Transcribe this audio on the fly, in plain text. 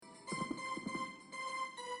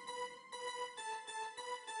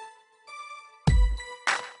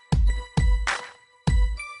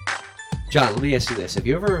John, let me ask you this. Have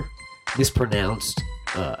you ever mispronounced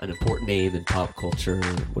an important name in pop culture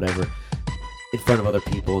or whatever in front of other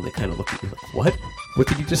people and they kind of look at you like, what? What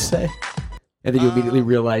did you just say? And then you immediately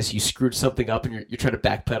realize you screwed something up and you're trying to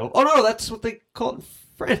backpedal. Oh, no, that's what they call it in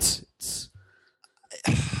France.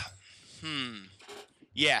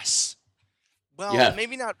 Yes. Well, Yeah.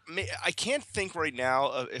 maybe not. I can't think right now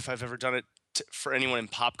of if I've ever done it for anyone in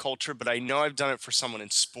pop culture, but I know I've done it for someone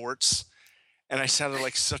in sports, and I sounded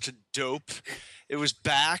like such a dope. It was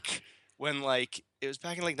back when, it was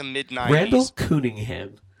back in the mid '90s. Randall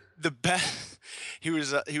Cunningham. The best. He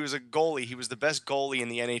was a goalie. He was the best goalie in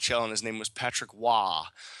the NHL, and his name was Patrick Waugh.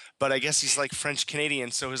 But I guess he's French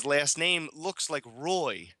Canadian, so his last name looks like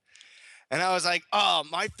Roy. And I was like, oh,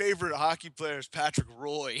 my favorite hockey player is Patrick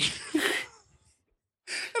Roy.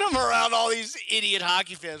 And I'm around all these idiot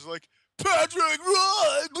hockey fans like, Patrick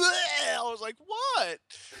Roy! Bleh! I was like, what?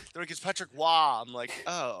 They're like, it's Patrick Waugh. I'm like,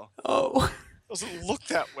 oh. Oh. It doesn't look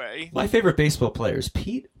that way. My favorite baseball player is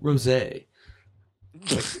Pete Rose. Like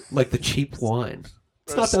the cheap wine.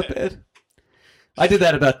 It's not that bad. I did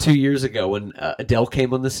that about 2 years ago when Adele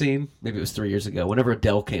came on the scene. Maybe it was 3 years ago. Whenever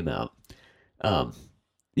Adele came out.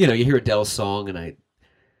 You hear Adele's song, and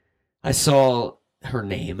I saw her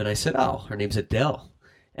name, and I said, oh, her name's Adele.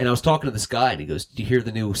 And I was talking to this guy, and he goes, "Do you hear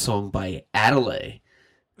the new song by Adele?"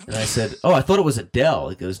 And I said, "Oh, I thought it was Adele."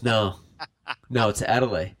 He goes, No, it's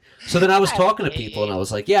Adele." So then I was talking to people, and I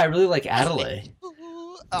was like, "Yeah, I really like Adele."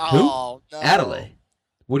 Oh, Who? no. Adele.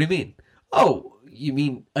 What do you mean? Oh, you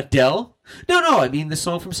mean Adele? No, I mean the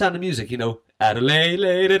song from Sound of Music. Adele,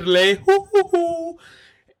 Adele, hoo, hoo, hoo.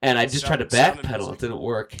 And I just tried to backpedal. It didn't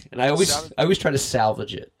work. And I always try to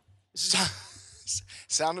salvage it.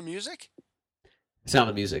 Sound of Music? Sound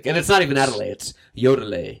of Music. And it's not even Adelaide, it's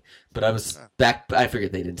Yodele. But I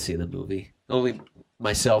figured they didn't see the movie. Only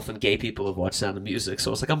myself and gay people have watched Sound of Music, so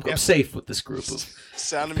I was like, I'm safe with this group of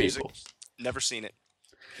Sound of people. Music. Never seen it.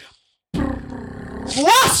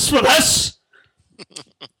 Blasphemous!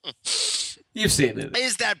 You've seen it.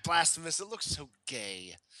 Is that blasphemous? It looks so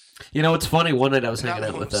gay. It's funny. One night I was Not hanging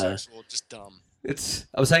out with homosexual, just dumb.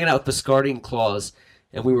 I was hanging out with Biscardi and Claus,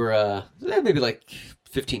 and we were maybe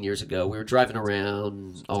 15 years ago. We were driving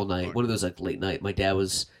around all night. One of those late night. My dad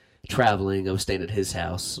was traveling. I was staying at his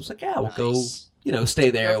house. I was like, yeah, we'll go.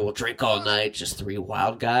 Stay there. We'll drink all night. Just three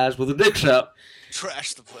wild guys with a dicks up.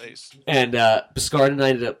 Trash the place. And Biscardi and I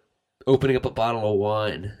ended up opening up a bottle of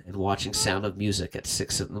wine and watching Sound of Music at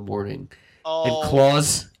 6 a.m. Oh, and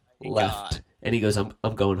Claus left. God. And he goes,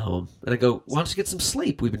 I'm going home. And I go, why don't you get some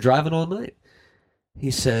sleep? We've been driving all night.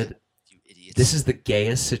 He said, You idiots. this is the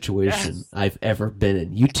gayest situation I've ever been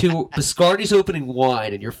in. You two, Biscardi's opening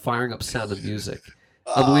wine and you're firing up Sound of Music.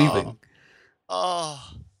 I'm leaving.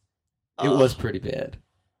 Oh. It was pretty bad.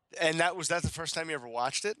 And was that the first time you ever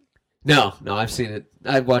watched it? No, I've seen it.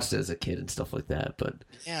 I watched it as a kid and stuff like that. But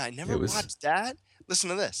Yeah, I never watched that.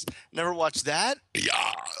 Listen to this. Never watched that.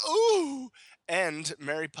 Yeah. Ooh. And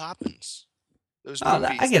Mary Poppins. Those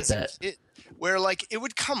movies. I get that. Where it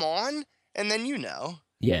would come on, and then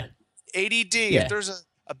Yeah. ADD. Yeah. If there's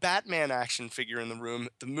a Batman action figure in the room,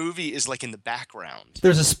 the movie is in the background.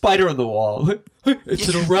 There's a spider on the wall. It's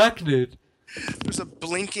an arachnid. There's a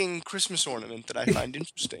blinking Christmas ornament that I find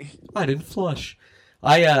interesting. I didn't flush.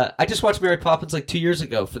 I just watched Mary Poppins 2 years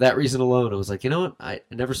ago for that reason alone. I was like, you know what? I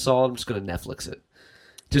never saw it. I'm just going to Netflix it.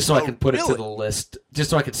 Just so I can put it to the list. Just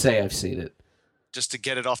so I can say I've seen it. Just to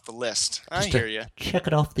get it off the list. I hear you. Check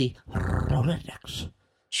it off the Rolodex.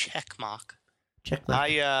 Check mark. Check mark.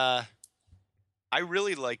 I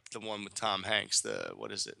really liked the one with Tom Hanks.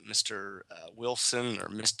 What is it, Mr. Wilson or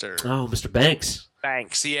Mr. Oh, Mr. Banks.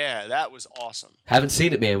 Banks. Yeah, that was awesome. Haven't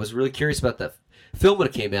seen it, man. I was really curious about that film when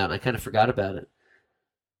it came out, and I kind of forgot about it.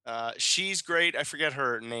 She's great. I forget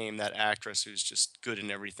her name, that actress who's just good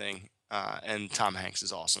in everything. And Tom Hanks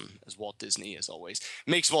is awesome as Walt Disney, as always.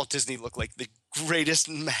 Makes Walt Disney look like the greatest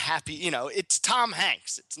and happy. It's Tom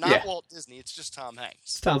Hanks. It's not Walt Disney. It's just Tom Hanks.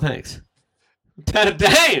 It's Tom Hanks.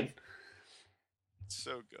 Dang!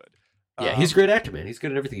 So good. Yeah, he's a great actor, man. He's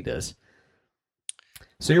good at everything he does.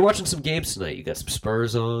 So you're watching some games tonight. You got some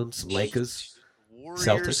Spurs on, some Lakers,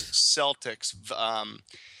 Warriors, Celtics.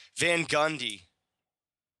 Van Gundy.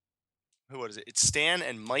 Who was it? It's Stan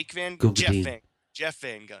and Mike Van Gundy. Jeff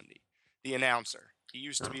Van Gundy, the announcer. He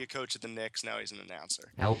used to be a coach at the Knicks. Now he's an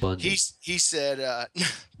announcer. Al Bundy. He said,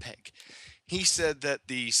 Peg. He said that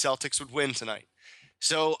the Celtics would win tonight.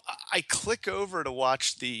 So I click over to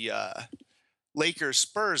watch the Lakers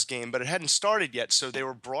Spurs game, but it hadn't started yet. So they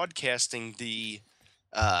were broadcasting the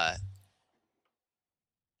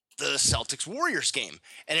the Celtics Warriors game,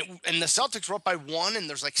 and the Celtics were up by 1, and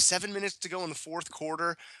there's like 7 minutes to go in the fourth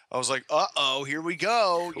quarter. I was like, here we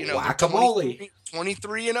go. You know, Whack-a-mole.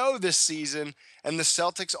 23-0 this season, and the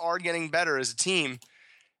Celtics are getting better as a team.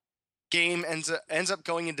 Game ends up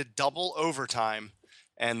going into double overtime,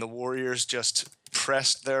 and the Warriors just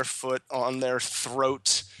pressed their foot on their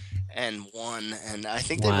throat and won. And I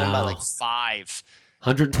think they won by like 5.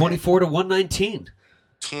 124 to 119.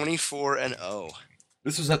 24-0.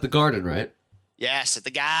 This was at the Garden, right? Yes, at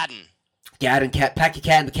the Garden. Garden cat, pack your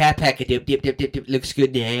cat in the cat packet. Dip, dip, dip, dip, dip. Looks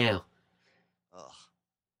good now. Ugh.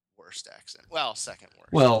 Worst accent. Well, second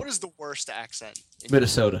worst. Well, what is the worst accent?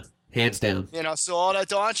 Minnesota, hands down. Minnesota,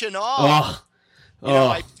 don't you know? Oh.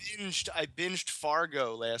 I binged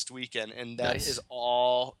Fargo last weekend, and that Nice. is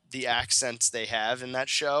all the accents they have in that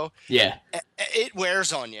show. Yeah. It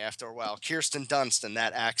wears on you after a while. Kirsten Dunst and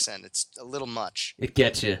that accent, it's a little much. It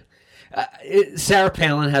gets you. Sarah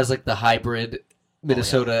Palin has like the hybrid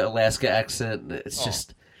Minnesota Alaska accent. It's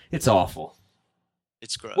just, it's awful.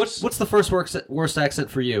 It's gross. What's the first worst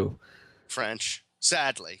accent for you? French,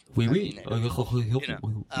 sadly. Oui, oui.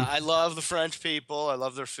 I love the French people. I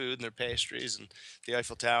love their food and their pastries and the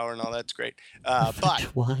Eiffel Tower and all that's great.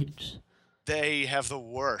 But wines. they have the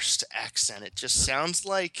worst accent. It just sounds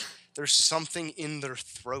like there's something in their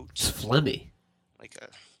throat. It's phlegmy. Like a...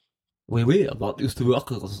 Oui, oui. I'm not used to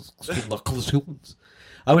humans.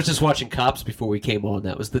 I was just watching Cops before we came on.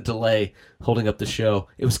 That was the delay holding up the show.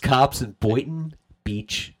 It was Cops in Boynton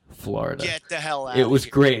Beach, Florida. Get the hell out of here. It was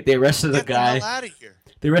great. They arrested a guy. Get the hell out of here.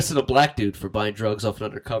 They arrested a black dude for buying drugs off an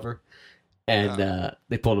undercover. And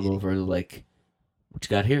they pulled him over and they're like, what you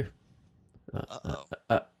got here? It's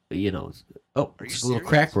a little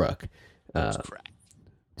crack rock. Crack.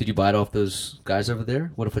 Did you buy it off those guys over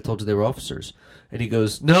there? What if I told you they were officers? And he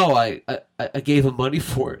goes, no, I gave him money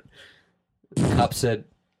for it. The cop said,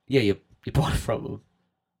 yeah, you bought it from him.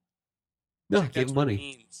 No, I gave him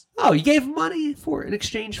money. Oh, you gave him money for in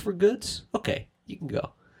exchange for goods? Okay, you can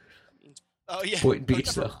go. Oh, yeah. Boynton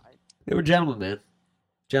Beach, though. They were gentlemen, man.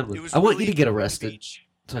 Gentlemen. I want you to get arrested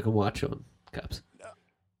so I can watch on Cops. No.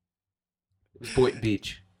 It was Boynton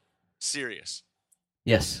Beach. Serious?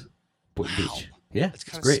 Yes. Boynton Beach. Yeah, it's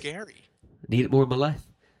kind of great. scary. I need it more in my life.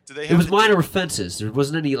 It was minor offenses. There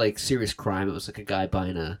wasn't any like serious crime. It was like a guy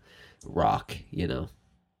buying a rock, you know.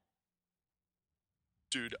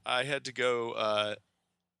 Dude, I had to go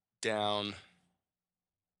down.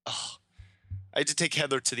 Oh, I had to take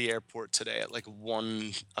Heather to the airport today at like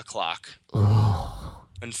 1 o'clock. Oh.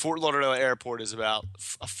 And Fort Lauderdale Airport is about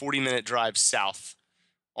a 40-minute drive south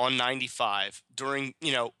on 95 during,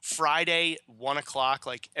 Friday, 1 o'clock.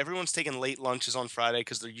 Like, everyone's taking late lunches on Friday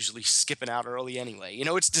because they're usually skipping out early anyway.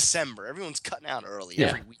 It's December. Everyone's cutting out early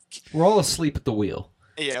every week. We're all asleep at the wheel.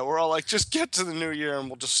 Yeah, we're all like, just get to the new year and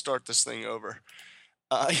we'll just start this thing over.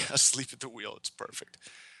 Asleep at the wheel. It's perfect.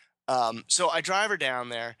 So I drive her down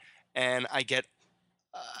there and I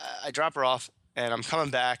drop her off and I'm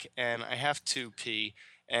coming back and I have to pee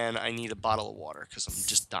and I need a bottle of water because I'm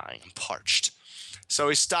just dying. I'm parched. So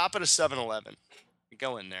we stop at a 7-Eleven. We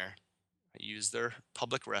go in there. I use their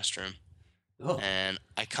public restroom. Oh. And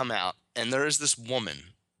I come out and there is this woman,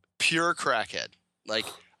 pure crackhead. Like,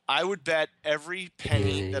 I would bet every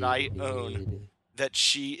penny that I own that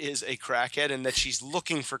she is a crackhead and that she's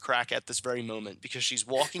looking for crack at this very moment because she's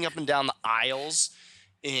walking up and down the aisles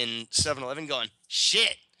in 7-Eleven going,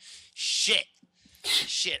 shit,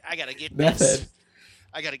 I gotta get this.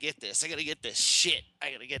 I gotta get this. Shit,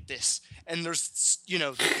 I gotta get this. And there's,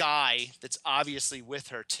 the guy that's obviously with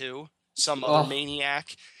her too, some other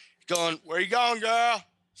maniac, going, where you going, girl?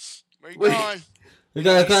 Where you going?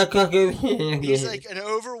 He's like an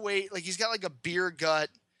overweight, like he's got like a beer gut,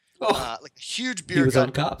 like a huge beer gut. He was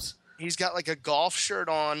on Cops. He's got like a golf shirt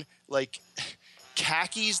on, like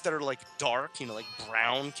khakis that are like dark, like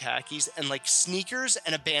brown khakis, and like sneakers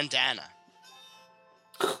and a bandana.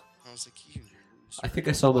 I was like, you loser. I think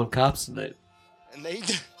I saw them on Cops tonight. And they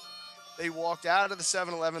walked out of the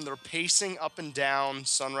 7-Eleven. They're pacing up and down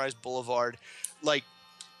Sunrise Boulevard, like,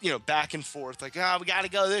 back and forth, like, we got to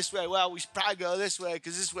go this way. Well, we should probably go this way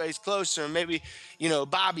because this way is closer. And maybe,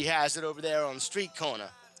 Bobby has it over there on the street corner.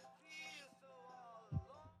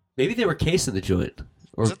 Maybe they were casing the joint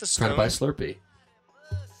or trying to buy Slurpee.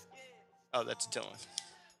 Oh, that's Dylan.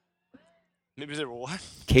 Maybe they were what?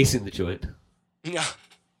 Casing the joint. Yeah.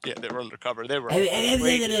 Yeah, they were undercover. They were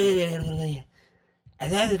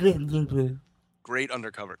great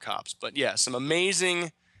undercover cops. But yeah, some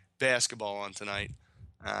amazing basketball on tonight.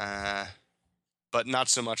 But not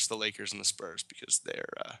so much the Lakers and the Spurs because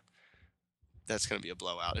that's going to be a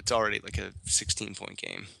blowout. It's already like a 16-point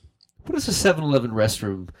game. What does a 7-Eleven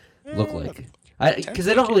restroom look like? Because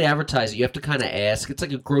they don't really advertise it. You have to kind of ask. It's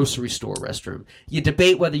like a grocery store restroom. You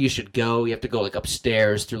debate whether you should go. You have to go like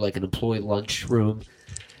upstairs through like an employee lunch room.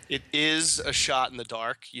 It is a shot in the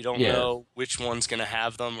dark. You don't know which one's going to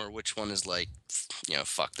have them or which one is like,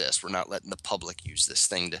 fuck this. We're not letting the public use this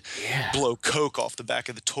thing to blow coke off the back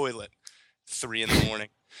of the toilet 3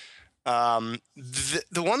 a.m. The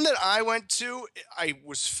one that I went to, I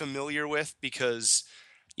was familiar with because,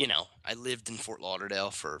 I lived in Fort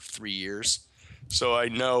Lauderdale for 3 years. So I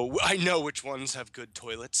know which ones have good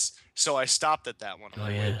toilets. So I stopped at that one on my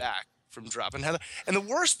way back from dropping Heather. And the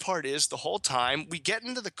worst part is the whole time we get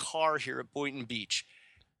into the car here at Boynton Beach,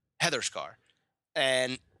 Heather's car,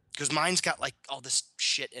 and because mine's got like all this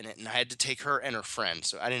shit in it, and I had to take her and her friend,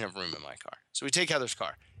 so I didn't have room in my car. So we take Heather's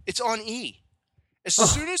car. It's on E. As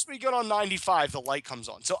soon as we get on 95, the light comes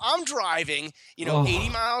on. So I'm driving, 80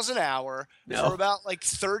 miles an hour for about like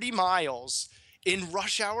 30 miles in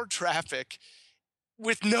rush hour traffic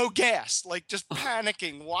with no gas, like just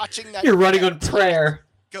panicking, watching that. You're running on prayer.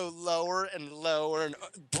 Go lower and lower and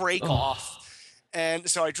break off. And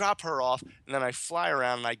so I drop her off, and then I fly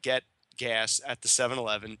around and I get gas at the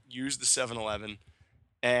 7-Eleven, use the 7-Eleven,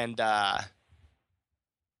 and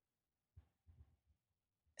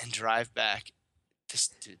drive back.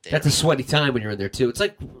 That's a sweaty time when you're in there, too. It's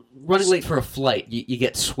like running late for a flight. You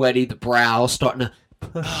get sweaty, the brow starting to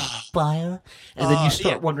fire, and then you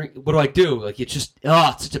start wondering, what do I do? Like, it's just,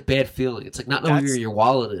 it's such a bad feeling. It's like not knowing where your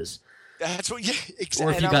wallet is. That's what, exactly.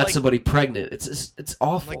 Or if you got somebody pregnant, it's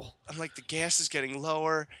awful. I'm like, the gas is getting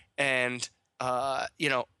lower, and I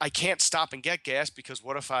can't stop and get gas because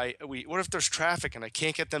what if there's traffic and I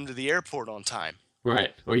can't get them to the airport on time?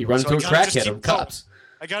 Right. Or you run into a crackhead of cops.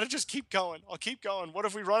 I gotta just keep going. I'll keep going. What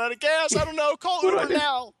if we run out of gas? I don't know. Call Uber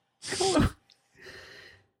now.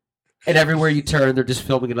 And everywhere you turn, they're just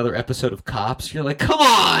filming another episode of Cops. You're like, come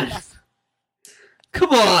on!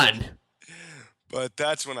 Come on! But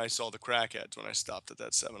that's when I saw the crackheads, when I stopped at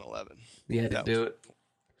that 7-Eleven. You had to do it.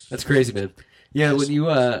 That's crazy, man. Yeah, when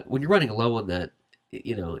you're running low on that,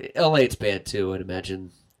 LA it's bad too, I'd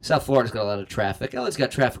imagine. South Florida's got a lot of traffic. LA's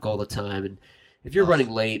got traffic all the time, and if you're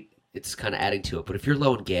running late, it's kind of adding to it. But if you're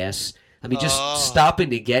low on gas, I mean, just stopping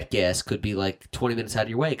to get gas could be like 20 minutes out of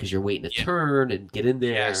your way because you're waiting to turn and get in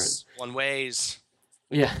there. Yes, one ways.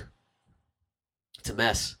 Yeah. It's a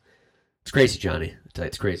mess. It's crazy, Johnny. I tell you,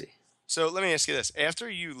 it's crazy. So let me ask you this. After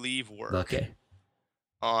you leave work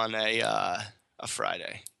on a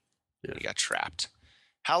Friday, you got trapped,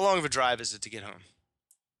 how long of a drive is it to get home?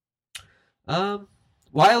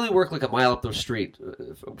 Well, I only work like a mile up the street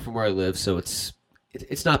from where I live, so it's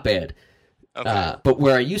not bad. Okay. But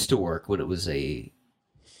where I used to work, when it was a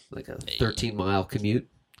 13-mile commute,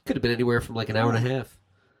 could have been anywhere from like an hour and a half.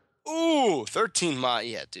 Ooh, 13 miles.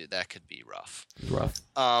 Yeah, dude, that could be rough. Rough.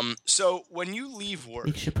 So when you leave work,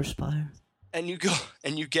 makes you perspire, and you go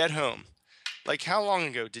and you get home, like how long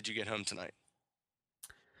ago did you get home tonight?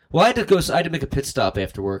 Well, I had to make a pit stop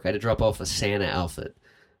after work. I had to drop off a Santa outfit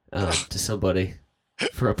to somebody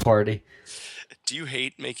for a party. Do you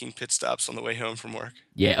hate making pit stops on the way home from work?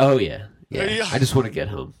 Yeah. Oh, yeah. Yeah. I just want to get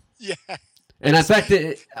home. Yeah. And in fact,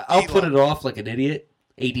 I'll put it off like an idiot,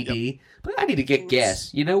 ADD, but I need to get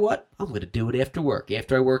gas. You know what? I'm going to do it after work.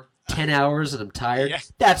 After I work 10 hours and I'm tired,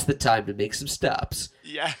 that's the time to make some stops.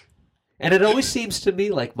 Yeah. And it always seems to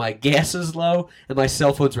me like my gas is low and my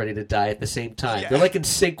cell phone's ready to die at the same time. Yeah. They're like in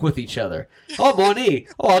sync with each other. Oh, I'm on E.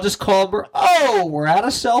 Oh, I'll just call them. Oh, we're out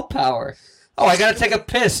of cell power. Oh, I got to take a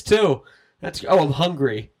piss, too. I'm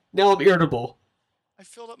hungry. Now I'm irritable. I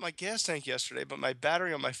filled up my gas tank yesterday, but my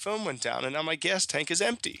battery on my phone went down, and now my gas tank is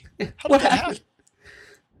empty. What happened?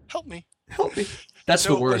 Help me. Help me. That's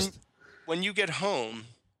the worst. When you get home,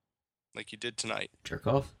 like you did tonight, jerk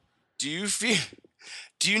off. Do you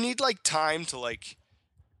need like time to like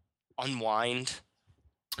unwind?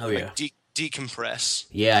 Oh yeah. Like decompress.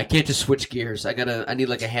 Yeah, I can't just switch gears. I need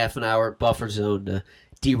like a half an hour buffer zone to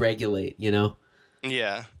deregulate,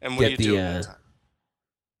 Yeah, and what do you do in that time?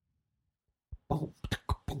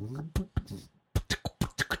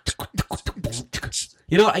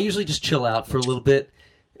 I usually just chill out for a little bit.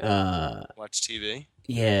 Watch TV?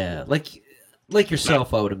 Yeah, like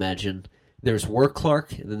yourself, I would imagine. There's Work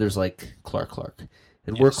Clark, and then there's like Clark.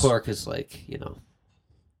 And Work Clark is like,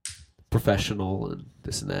 professional and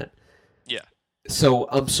this and that. Yeah. So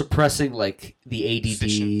I'm suppressing like the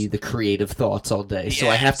ADD, the creative thoughts all day. Yes. So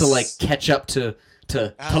I have to like catch up to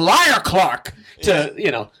Liar Clark.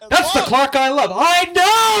 That's the Clark I love. I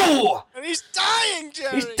know. And he's dying,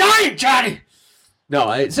 Jerry. He's dying, Johnny. No,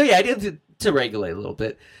 I need to regulate a little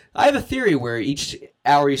bit. I have a theory where each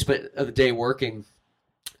hour you spend of the day working,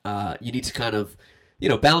 you need to kind of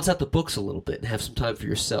balance out the books a little bit and have some time for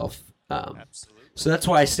yourself. Absolutely. So that's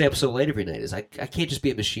why I stay up so late every night. Is I can't just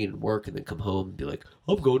be a machine and work and then come home and be like,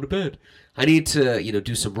 I'm going to bed. I need to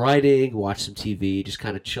do some writing, watch some TV, just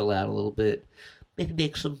kind of chill out a little bit, maybe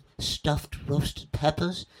make some stuffed roasted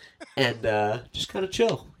peppers, and just kind of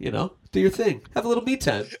chill. Do your thing, have a little me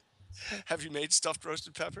time. Have you made stuffed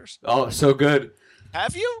roasted peppers? Oh, so good.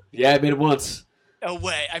 Have you? Yeah, I made them once. No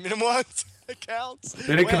way. I made them once. It counts.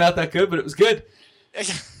 They didn't come out that good, but it was good.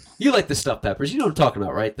 You like the stuffed peppers. You know what I'm talking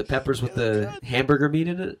about, right? The peppers with the hamburger meat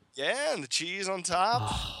in it? Yeah, and the cheese on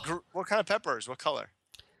top. What kind of peppers? What color?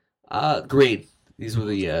 Green. These were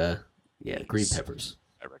the, green peppers.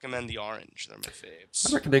 I recommend the orange. They're my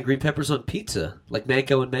faves. I recommend green peppers on pizza, like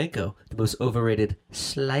Manco and Manco, the most overrated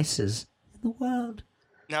slices in the world.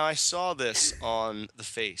 Now, I saw this on The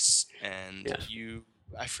Face, and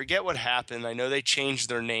I forget what happened. I know they changed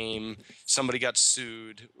their name. Somebody got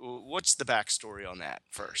sued. What's the backstory on that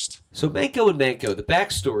first? So Manco and Manco, the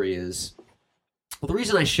backstory is, the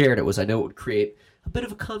reason I shared it was I know it would create a bit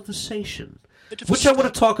of a conversation, which I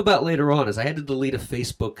want to talk about later on, as I had to delete a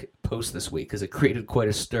Facebook post this week because it created quite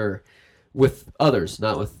a stir with others,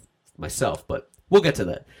 not with myself, but we'll get to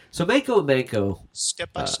that. So Manco and Manco...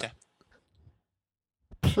 Step by step.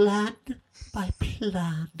 Plan by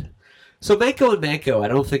plan. So Manco and Manco, I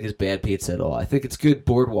don't think is bad pizza at all. I think it's good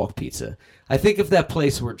boardwalk pizza. I think if that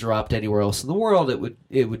place were dropped anywhere else in the world,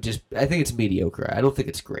 it would just. I think it's mediocre. I don't think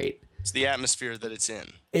it's great. It's the atmosphere that it's in.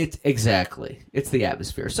 It's the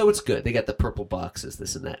atmosphere. So it's good. They got the purple boxes,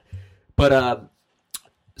 this and that. But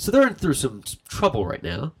so they're in through some trouble right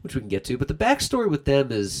now, which we can get to. But the backstory with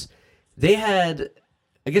them is they had,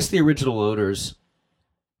 I guess, the original owners.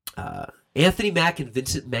 Anthony Mack and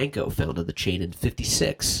Vincent Manco founded the chain in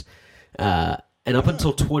 '56. And up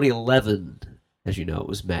until 2011, as you know, it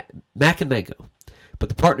was Mack and Manco. But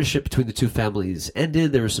the partnership between the two families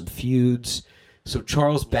ended. There were some feuds. So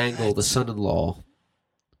Charles Bangle, the son-in-law,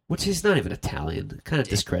 which he's not even Italian, kind of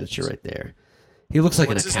discredits you right there. He looks like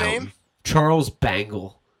an accountant. What's his name? Charles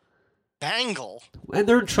Bangle. Bangle? And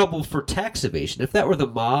they're in trouble for tax evasion. If that were the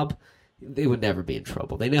mob, they would never be in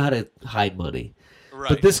trouble. They know how to hide money. Right.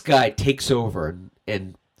 But this guy takes over,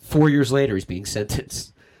 and 4 years later, he's being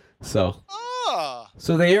sentenced. So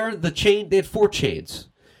they earned the chain. They had 4 chains,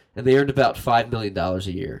 and they earned about $5 million a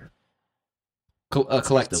year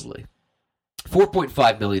collectively.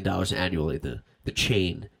 $4.5 million annually. The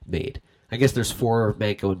chain made. I guess there's 4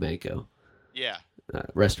 Manco and Manco. Yeah.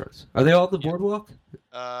 Restaurants. Are they all on the boardwalk?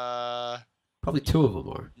 Probably 2 of them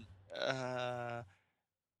are.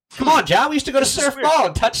 Come on, John. We used to go to Surf Ball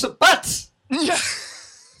and touch some butts. Yeah.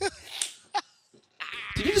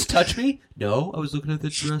 Did you just touch me? No, I was looking at the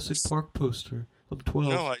Jurassic Park poster. I'm 12.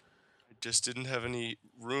 No, I just didn't have any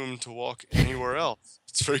room to walk anywhere else.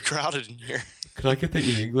 It's very crowded in here. Can I get the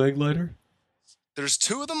eating leg lighter? There's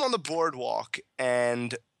 2 of them on the boardwalk,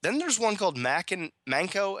 and then there's one called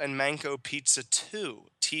Manco and Manco Pizza 2,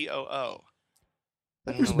 T-O-O.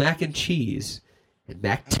 There's mac and cheese and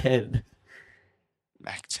Mac 10.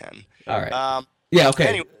 Mac 10. All right. Yeah, okay.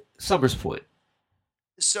 Anyway, Summers Point.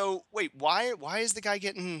 So, wait, why is the guy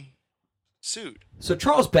getting sued? So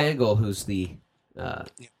Charles Bangle, who's the...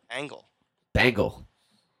 Bangle. He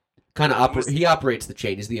operates the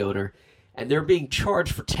chain. He's the owner. And they're being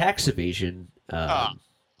charged for tax evasion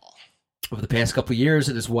over the past couple of years,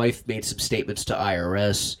 and his wife made some statements to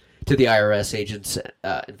the IRS agents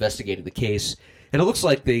investigating the case. And it looks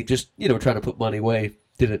like they just, trying to put money away,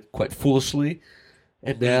 did it quite foolishly.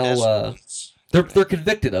 And now they're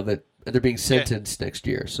convicted of it. And they're being sentenced next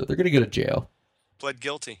year, so they're going to go to jail. Pled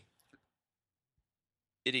guilty.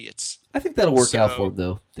 Idiots. I think that'll work out for them,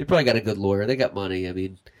 though. They probably got a good lawyer. They got money. I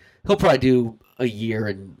mean, he'll probably do a year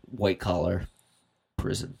in white-collar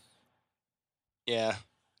prison. Yeah,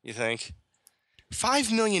 you think?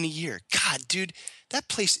 $5 million a year. God, dude, that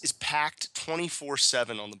place is packed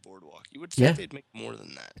 24/7 on the boardwalk. You would think they'd make more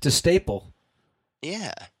than that. It's a staple.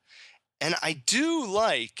 Yeah. And I do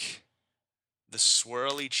like... the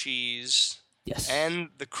swirly cheese,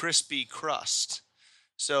 and the crispy crust.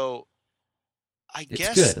 So I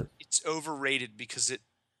guess it's overrated because it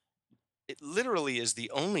literally is the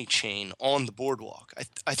only chain on the boardwalk.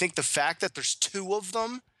 I think the fact that there's 2 of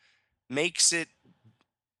them makes it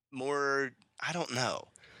more, I don't know.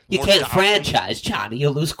 You can't franchise, Johnny.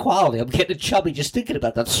 You'll lose quality. I'm getting chubby just thinking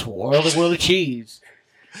about that swirly cheese.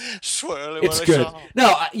 Swirly, it's good.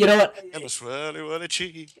 No, you know what? And a swirly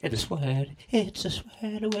cheese. And a swirly. It's a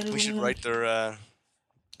swirly. We should write their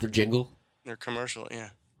jingle. Their commercial,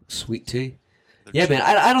 yeah. Sweet tea. Man.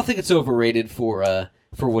 I don't think it's overrated for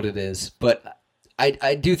what it is, but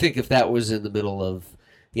I do think if that was in the middle of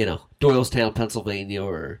Doylestown, Pennsylvania,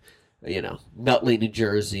 or Nutley, New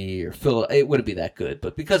Jersey, or Phil. It wouldn't be that good,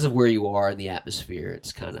 but because of where you are and the atmosphere,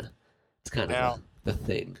 it's kind of the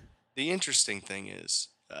thing. The interesting thing is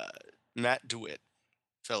Matt DeWitt,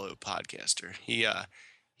 fellow podcaster.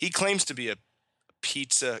 He claims to be a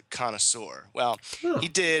pizza connoisseur. Well, he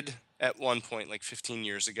did at one point like 15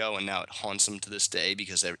 years ago, and now it haunts him to this day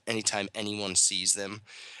because anytime anyone sees them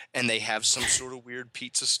and they have some sort of weird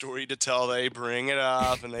pizza story to tell, they bring it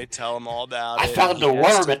up and they tell him all about it. I found a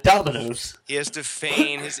worm at Domino's. He has to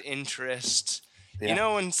feign his interest.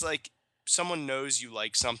 Yeah. When it's like someone knows you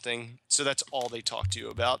like something, so that's all they talk to you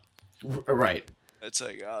about. Right. It's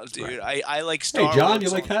like, oh, dude, right. I like Star Wars. Hey, John, you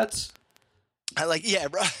like hats? Yeah,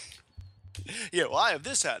 bro. Yeah, well, I have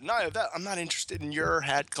this hat and I have that. I'm not interested in your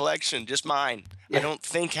hat collection, just mine. Yeah. I don't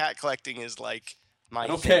think hat collecting is like my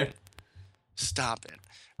thing. Care. Stop it.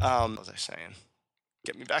 What was I saying?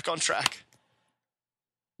 Get me back on track.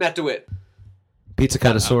 Matt DeWitt. Pizza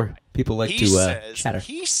connoisseur. People like to chatter.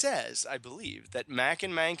 He says, I believe, that Mac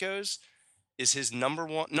and Manco's is his number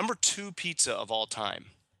 2 pizza of all time.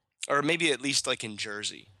 Or maybe at least like in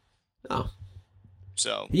Jersey. Oh.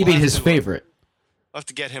 So you mean his favorite? I'll have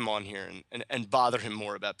to get him on here and bother him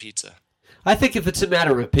more about pizza. I think if it's a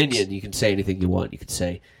matter of opinion, you can say anything you want. You could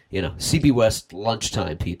say, CB West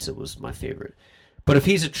lunchtime pizza was my favorite. But if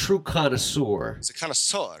he's a true connoisseur... He's a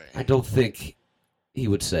connoisseur. I don't think he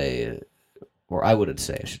would say, or I wouldn't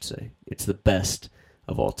say, I should say, it's the best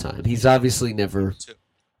of all time. He's obviously never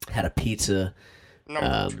had a pizza...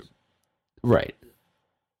 Right.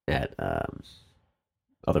 At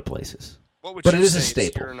other places. What would but you it is say a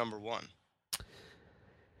staple. Is your number 1?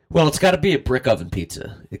 Well, it's got to be a brick oven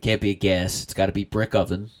pizza. It can't be a gas. It's got to be brick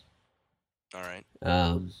oven. All right.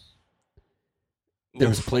 There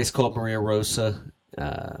was a place called Maria Rosa,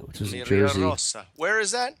 which was in Jersey. Rosa. Where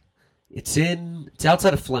is that? It's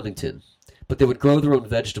outside of Flemington, but they would grow their own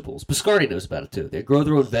vegetables. Biscardi knows about it too. They grow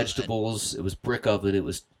their own vegetables. It was brick oven. It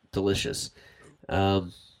was delicious.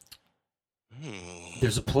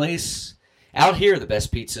 There's a place out here. The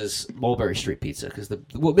best pizza is Mulberry Street Pizza because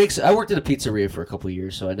I worked at a pizzeria for a couple of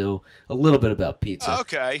years, so I know a little bit about pizza.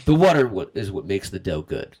 Okay. The water is what makes the dough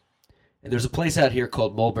good. And there's a place out here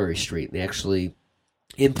called Mulberry Street, and they actually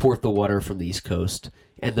import the water from the East Coast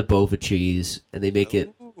and the Bova cheese, and they make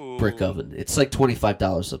it brick oven. It's like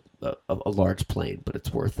 $25 a large plane, but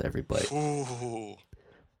it's worth every bite. Ooh.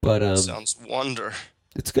 But sounds wonder.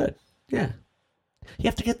 It's good. Yeah. You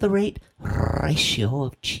have to get the ratio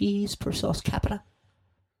of cheese per sauce capita.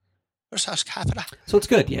 Per sauce capita. So it's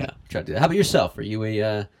good, yeah. Try to do that. How about yourself? Are you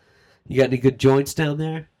you got any good joints down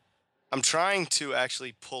there? I'm trying to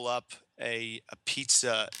actually pull up a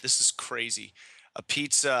pizza. This is crazy. A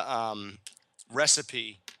pizza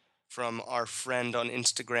recipe from our friend on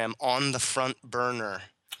Instagram, On the Front Burner.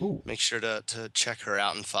 Ooh. Make sure to check her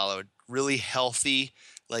out and follow it. Really healthy,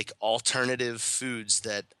 like alternative foods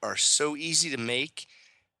that are so easy to make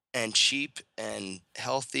and cheap and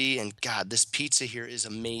healthy. And God, this pizza here is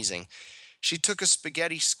amazing. She took a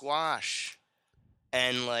spaghetti squash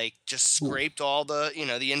and like just scraped all the,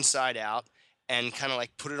 the inside out and kind of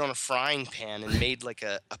like put it on a frying pan and made like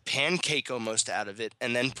a pancake almost out of it,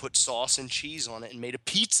 and then put sauce and cheese on it and made a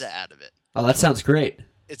pizza out of it. Oh, that sounds great.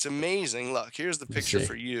 It's amazing. Look, here's the picture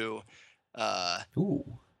for you.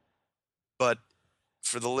 Ooh. But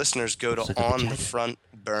for the listeners, go to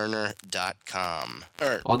onthefrontburner.com.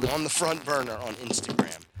 Or on the front burner on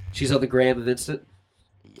Instagram. She's on the gram of Instant?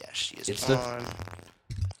 Yes, she is on.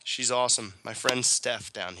 She's awesome. My friend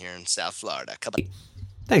Steph down here in South Florida.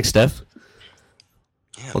 Thanks, Steph.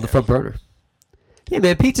 Yeah, on the front burner. Yeah,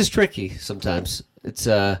 man, pizza's tricky sometimes. It's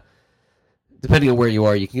depending on where you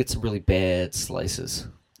are, you can get some really bad slices.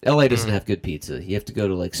 LA doesn't have good pizza. You have to go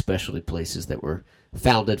to like specialty places that were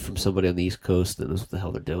founded from somebody on the East Coast that knows what the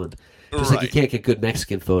hell they're doing. Just like you can't get good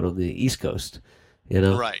Mexican food on the East Coast,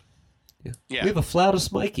 Right. Yeah. We have a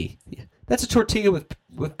flautas Mikey. Yeah. That's a tortilla with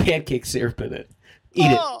pancake syrup in it.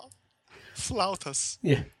 Eat it. Flautas.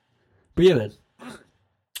 Yeah. But yeah, man.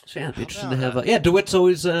 So yeah, it'd be interesting to have. DeWitt's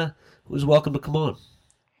always welcome to come on.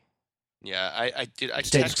 Yeah, I did. I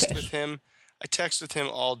text with him. I text with him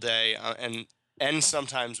all day, and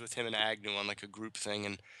sometimes with him and Agnew on like a group thing.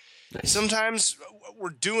 And sometimes we're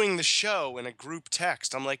doing the show in a group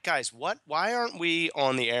text. I'm like, guys, what? Why aren't we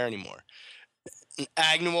on the air anymore? And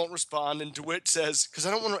Agnew won't respond, and DeWitt says, because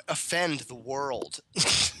I don't want to offend the world.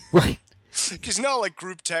 Right. Because like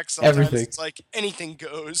group text, sometimes everything. It's like anything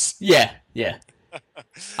goes. Yeah.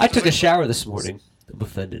 I took a shower this morning. I'm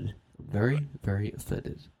offended. I'm very, very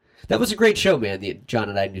offended. That was a great show, man. The Jon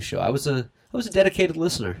and Agnew show. I was a dedicated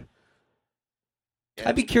listener. Yeah.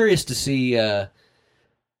 I'd be curious to see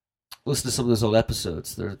listen to some of those old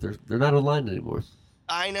episodes. They're not online anymore.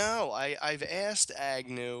 I know. I've asked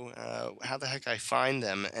Agnew how the heck I find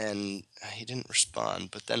them, and he didn't respond.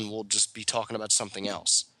 But then we'll just be talking about something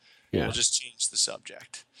else. Yeah. We'll just change the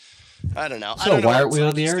subject. I don't know. So why aren't we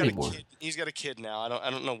on the air anymore? He's got a kid now. I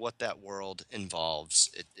don't know what that world involves.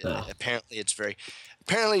 Oh. Apparently it's very.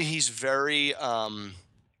 Apparently he's very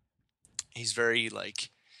like,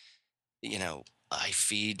 you know, I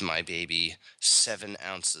feed my baby 7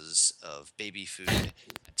 ounces of baby food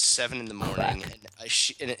at 7 in the morning,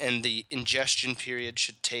 and the ingestion period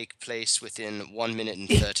should take place within 1 minute and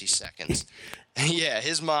 30 seconds. Yeah,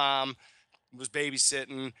 his mom was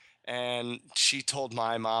babysitting, and she told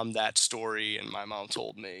my mom that story, and my mom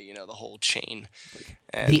told me, you know, the whole chain.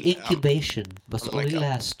 And, the incubation must only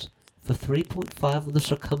last for 3.5 of the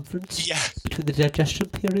circumference between the digestion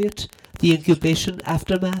period, the incubation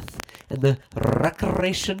aftermath, and the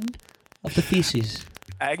recreation of the feces.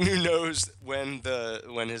 Agnew knows when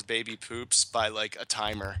his baby poops by like a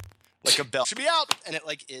timer, like a bell should be out, and it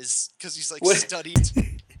like is, because he's like studied.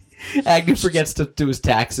 Agnew forgets to do his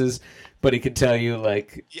taxes, but he can tell you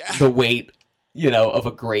like the weight, you know, of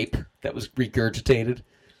a grape that was regurgitated.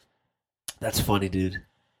 That's funny, dude.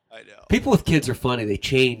 I know. People with kids are funny. They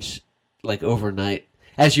change like overnight,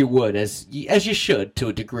 as you would, as you should to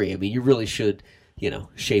a degree. I mean, you really should, you know,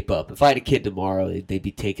 shape up. If I had a kid tomorrow, they'd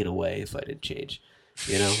be taken away if I didn't change.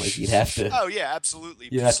 You know, like you'd have to. Oh yeah, absolutely.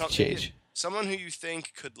 You have to change. Someone who you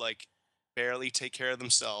think could like barely take care of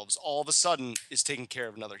themselves, all of a sudden is taking care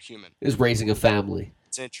of another human. Is raising a family.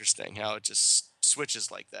 It's interesting how it just switches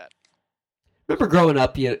like that. Remember growing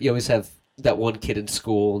up, you always have that one kid in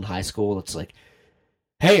school, in high school, it's like,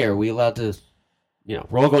 hey, are we allowed to, you know,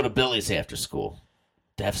 we're all going to Billy's after school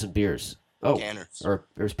to have some beers. Oh, Canners. Or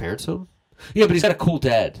his parents home? Yeah, but he's got a cool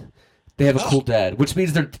dad. They have a cool dad, which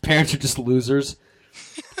means their parents are just losers.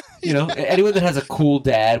 You know, anyone that has a cool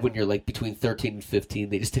dad when you're like between 13 and 15,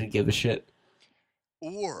 they just didn't give a shit.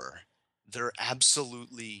 Or they're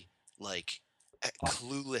absolutely like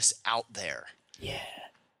clueless out there. Yeah.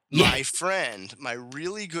 My friend, my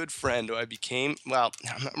really good friend who I became, well,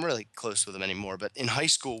 I'm not really close with him anymore, but in high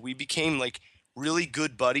school, we became like really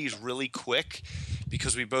good buddies really quick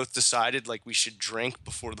because we both decided like we should drink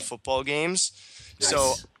before the football games. Nice.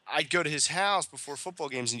 So I'd go to his house before football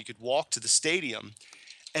games and you could walk to the stadium.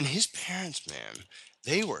 And his parents, man,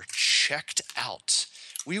 they were checked out.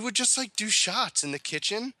 We would just like do shots in the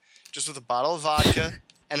kitchen just with a bottle of vodka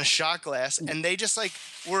and a shot glass, and they just like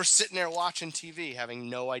were sitting there watching TV, having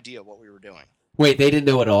no idea what we were doing. Wait, they didn't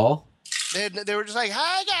know at all? They were just like,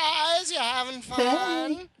 "Hi guys, you having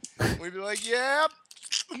fun?" We'd be like, "Yep."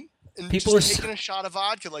 And people just taking a shot of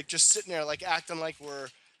vodka, like just sitting there, like acting like we're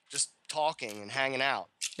just talking and hanging out.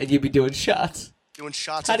 And you'd be doing shots. Doing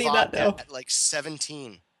shots of vodka at like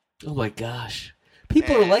 17. Oh my gosh,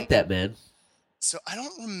 people are like that, man. So I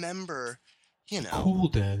don't remember, you know, cool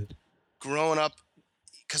dad growing up.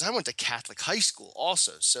 Because I went to Catholic high school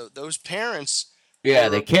also, so those parents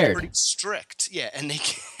they cared. Pretty strict. Yeah, and they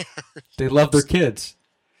cared. They love their kids.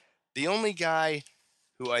 The only guy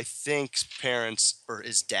who I think's parents, or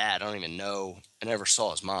his dad, I don't even know, I never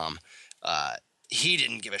saw his mom, he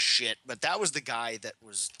didn't give a shit, but that was the guy that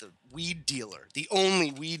was the weed dealer, the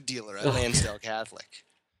only weed dealer at Lansdale Catholic,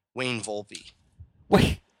 Wayne Volpe.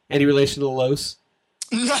 Wait, any relation to Los?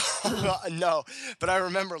 No, but I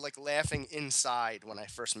remember like laughing inside when I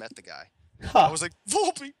first met the guy. Huh. I was like,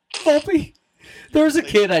 Volpe. There was a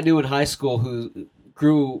kid I knew in high school who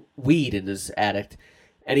grew weed in his attic,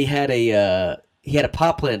 and he had a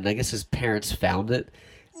pot plant, and I guess his parents found it,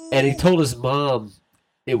 and he told his mom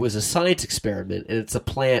it was a science experiment, and it's a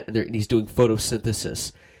plant, and he's doing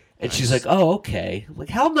photosynthesis, and she's like, "Oh, okay." I'm like,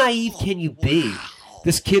 how naive can you be? Wow.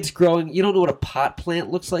 This kid's growing. You don't know what a pot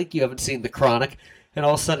plant looks like. You haven't seen The Chronic. And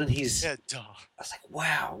all of a sudden he's... Yeah, duh. I was like,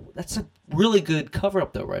 wow, that's a really good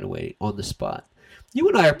cover-up, though, right away on the spot. You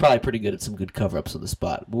and I are probably pretty good at some good cover-ups on the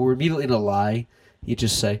spot. When we're immediately in a lie, you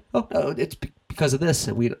just say, oh, no, it's because of this.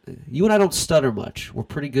 And you and I don't stutter much. We're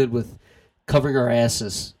pretty good with covering our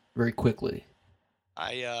asses very quickly.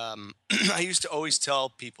 I used to always tell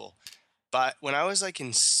people, but when I was like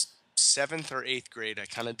in 7th or 8th grade, I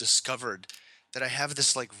kind of discovered that I have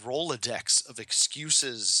this like Rolodex of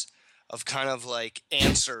excuses, of kind of like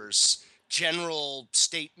answers, general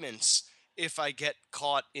statements, if I get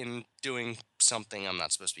caught in doing something I'm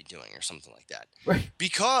not supposed to be doing or something like that. Right.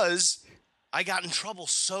 Because I got in trouble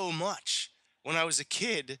so much when I was a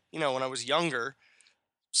kid, you know, when I was younger,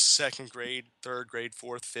 2nd grade, 3rd grade,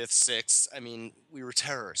 4th, 5th, 6th. I mean, we were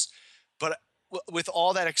terrorists. But with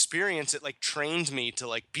all that experience, it like trained me to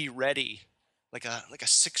like be ready like a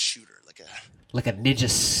 6-shooter, like a ninja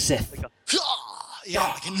Sith. like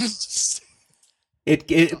a ninja Sith.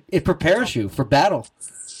 It prepares you for battle.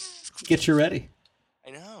 Gets you ready.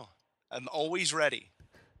 I know. I'm always ready.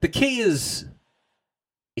 The key is,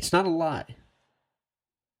 it's not a lie.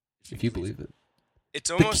 If you believe it. It's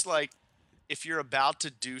almost like if you're about to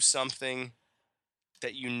do something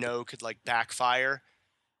that you know could like backfire,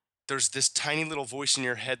 there's this tiny little voice in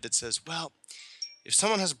your head that says, well, if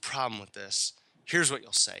someone has a problem with this, here's what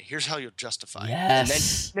you'll say. Here's how you'll justify it. And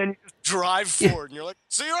then you just drive forward and you're like,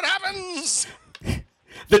 see what happens?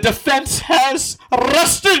 The defense has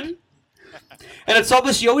arrested. And it's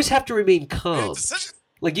almost, you always have to remain calm.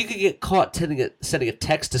 Like you could get caught sending a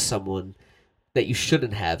text to someone that you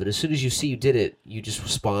shouldn't have. And as soon as you see you did it, you just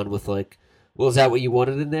respond with like, well, is that what you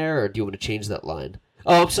wanted in there? Or do you want to change that line?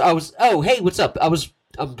 Hey, what's up?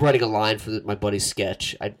 I'm writing a line for my buddy's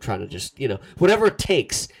sketch. I'm trying to just, whatever it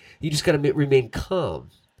takes. You just got to remain calm.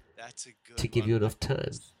 That's a good to give you enough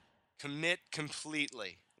time. Commit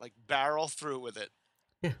completely. Like barrel through with it.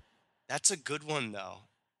 Yeah. That's a good one, though.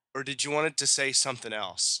 Or did you want it to say something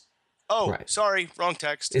else? Oh, right. Sorry, wrong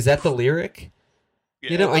text. Is that the lyric?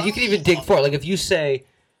 Yeah. And you can even dig for it. Like if you say...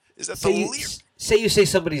 Is that the lyric? Say you say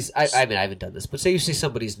somebody's... I mean, I haven't done this, but say you say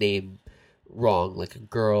somebody's name wrong, like a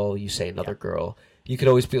girl, you say another girl. You could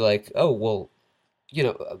always be like, oh, well,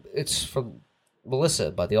 it's from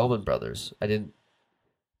Melissa by the Allman Brothers.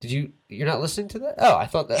 You're not listening to that? Oh, I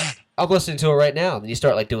thought that. I'm listening to it right now. And then you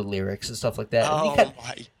start like doing lyrics and stuff like that.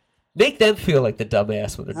 And make them feel like the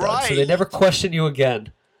dumbass when they're done, so they never question you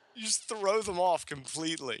again. You just throw them off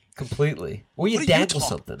completely. Or you dangle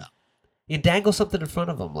something. About? You dangle something in front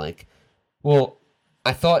of them, like, well,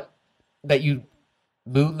 I thought that you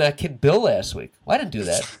mooned that kid Bill last week. Well, I didn't do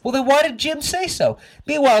that. Well, then why did Jim say so?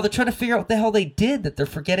 Meanwhile, they're trying to figure out what the hell they did, that they're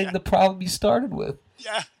forgetting the problem you started with.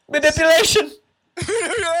 Yeah. Manipulation!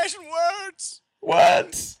 Manipulation words!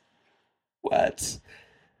 What?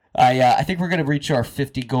 I think we're going to reach our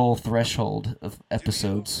 50 goal threshold of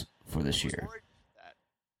episodes for this year.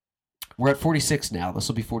 We're at 46 now. This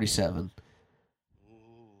will be 47. Ooh,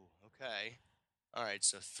 okay. All right,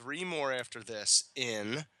 so 3 more after this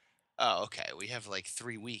in... Oh, okay. We have like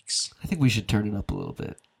 3 weeks. I think we should turn it up a little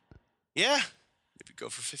bit. Yeah. Maybe go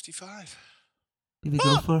for 55. Maybe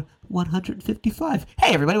go for 155.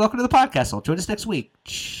 Hey, everybody. Welcome to the Podcastle. Join us next week.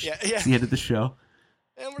 Yeah. It's the end of the show.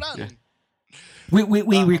 And we're done. Yeah.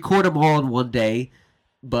 We record them all in one day,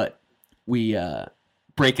 but we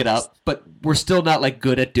break it up. But we're still not like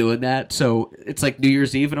good at doing that. So it's like New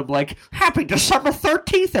Year's Eve, and I'm like, happy December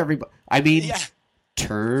 13th, everybody. I mean,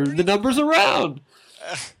 turn the numbers around.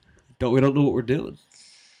 We don't know what we're doing.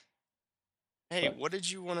 Hey, what did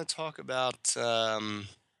you want to talk about? The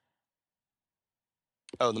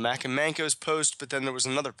Manco Manco's post, but then there was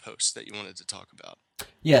another post that you wanted to talk about.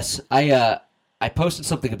 Yes, I posted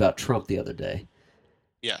something about Trump the other day.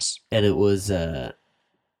 Yes. And it was,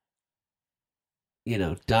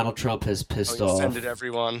 Donald Trump has pissed off. Offended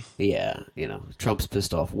everyone. Yeah, Trump's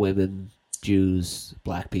pissed off women, Jews,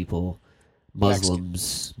 black people,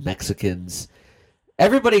 Muslims, Mexicans.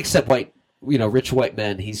 Everybody except white, rich white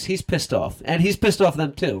men, he's pissed off. And he's pissed off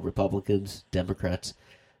them too, Republicans, Democrats.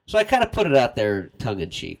 So I kind of put it out there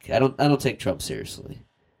tongue-in-cheek. I don't take Trump seriously.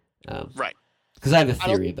 Right. Because I have a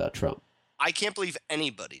theory about Trump. I can't believe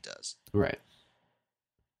anybody does. Right.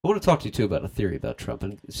 I want to talk to you, too, about a theory about Trump.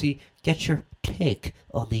 And get your take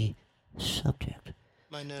on the subject.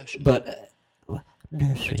 My notion. But, I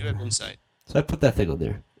do have insight. So I put that thing on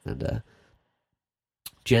there. And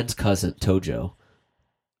Jen's cousin, Tojo.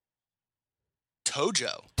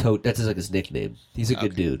 Tojo? That's like his nickname. He's a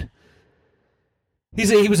good dude.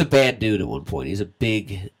 He was a bad dude at one point. He's a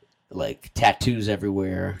big, like, tattoos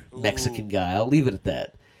everywhere, Mexican guy. I'll leave it at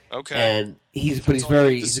that. Okay. And he's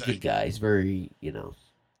a good guy. He's very,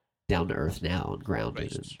 down to earth now and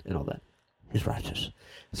grounded and all that. He's righteous.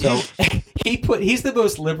 So he's the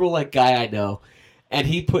most liberal like guy I know, and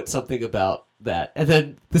he put something about that. And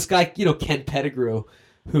then this guy, Ken Pettigrew,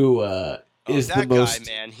 who is the most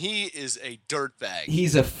guy, man. He is a dirtbag.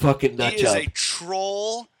 He's a fucking nutjob. He is a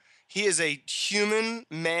troll. He is a human,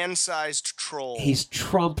 man-sized troll. He's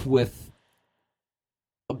Trump with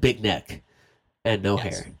a big neck and no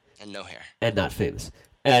hair. And no hair. And not famous.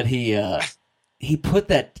 And he put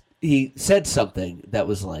that. He said something that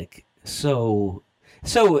was like so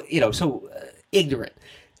ignorant.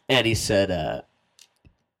 And he said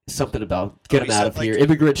something about get him out of here.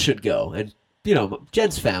 Immigrants should go. And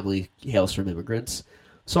Jen's family hails from immigrants,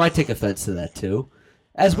 so I take offense to that too,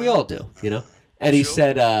 as we all do. And he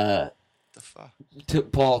said,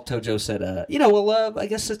 Tojo said,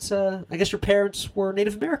 I guess your parents were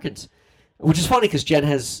Native Americans. Which is funny because Jen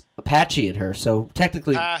has Apache in her, so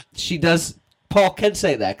technically she does. Paul can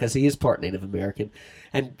say that because he is part Native American,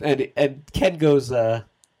 and Ken goes,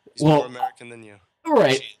 He's more American than you.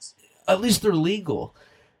 Right. At least they're legal.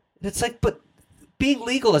 And it's like, but being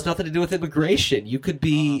legal has nothing to do with immigration. You could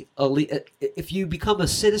be if you become a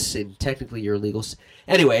citizen, technically you're illegal.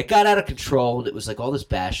 Anyway, it got out of control, and it was like all this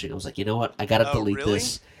bashing. I was like, you know what? I got to delete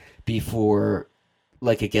this before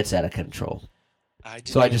like it gets out of control.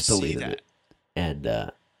 So I just deleted it. And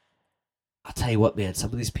I'll tell you what, man,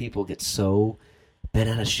 some of these people get so bent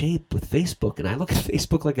out of shape with Facebook, and I look at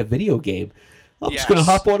Facebook like a video game. I'm just going to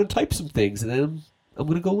hop on and type some things, and then I'm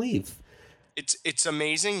going to go leave. It's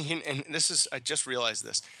amazing, and this is, I just realized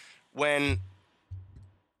this. The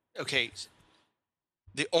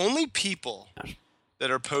only people that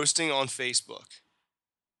are posting on Facebook,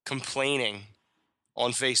 complaining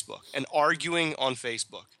on Facebook, and arguing on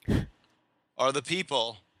Facebook are the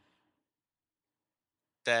people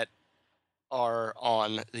that are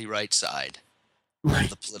on the right side of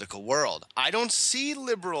the political world. I don't see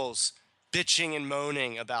liberals bitching and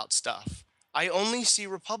moaning about stuff. I only see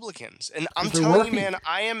Republicans. And I'm telling you, man,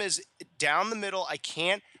 I am as down the middle. I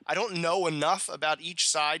don't know enough about each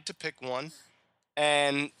side to pick one.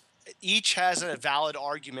 And each has a valid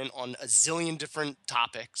argument on a zillion different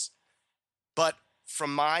topics. But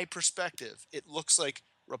from my perspective, it looks like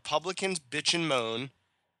Republicans bitch and moan.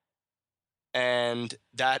 And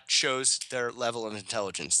that shows their level of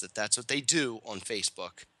intelligence, that's what they do on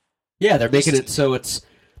Facebook. Yeah, they're making it so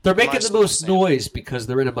they're making the most noise because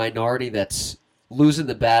they're in a minority that's losing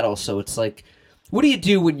the battle. So it's like, what do you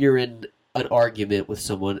do when you're in an argument with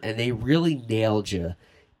someone and they really nailed you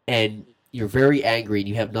and you're very angry and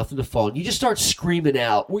you have nothing to fall and you just start screaming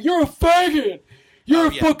out, well, you're a faggot! You're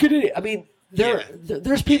a fucking idiot! I mean,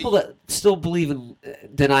 there's people that still believe in,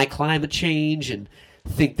 deny climate change and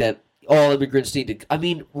think that all immigrants need to,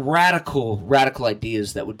 radical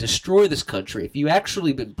ideas that would destroy this country if you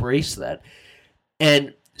actually embrace that.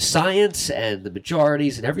 And science and the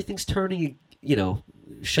majorities and everything's turning,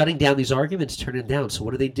 shutting down these arguments, turning them down. So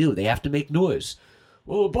what do? They have to make noise.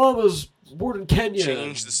 Well, Obama's born in Kenya.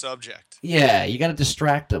 Change the subject. Yeah, you got to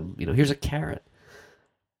distract them. Here's a carrot.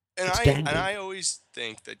 And I always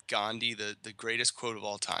think that Gandhi, the greatest quote of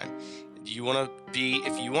all time, if you want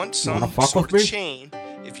some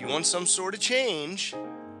sort of change,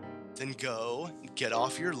 then go get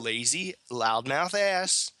off your lazy loudmouth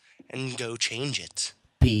ass and go change it.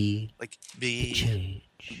 Be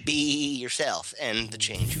yourself and the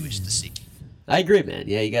change you wish to see. I agree, man.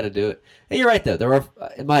 Yeah, you got to do it. And you're right, though. There are,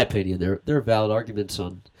 in my opinion, there are valid arguments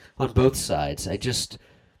on both sides.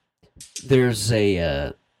 There's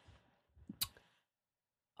an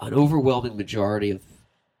overwhelming majority of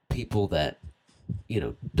people that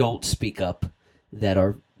don't speak up, that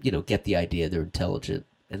are get the idea, they're intelligent,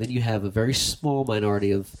 and then you have a very small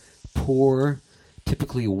minority of poor,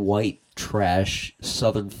 typically white trash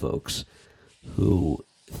Southern folks who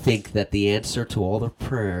think that the answer to all their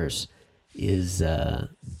prayers is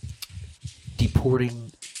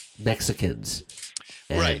deporting Mexicans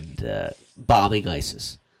and bombing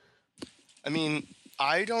ISIS. I mean,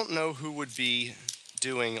 I don't know who would be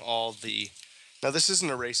doing all the... Now, this isn't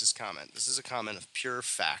a racist comment. This is a comment of pure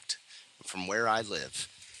fact from where I live.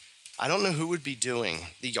 I don't know who would be doing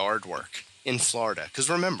the yard work in Florida. Because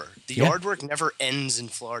remember, the yard work never ends in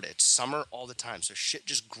Florida. It's summer all the time. So shit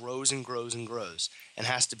just grows and grows and grows and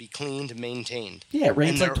has to be cleaned and maintained. Yeah, it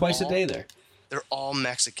rains like twice a day there. They're all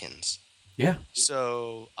Mexicans. Yeah.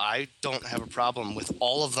 So I don't have a problem with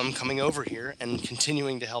all of them coming over here and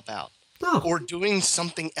continuing to help out. No. Or doing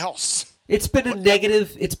something else. It's been a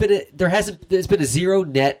negative. There's been a zero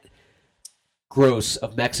net gross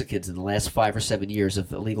of Mexicans in the last 5 or 7 years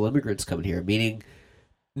of illegal immigrants coming here, meaning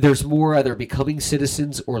there's more either becoming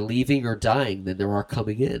citizens or leaving or dying than there are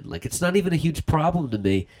coming in. Like, it's not even a huge problem to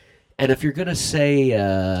me. And if you're going to say, you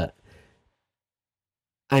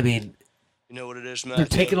know what it is, Matthew? They're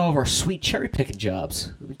taking all of our sweet cherry-picking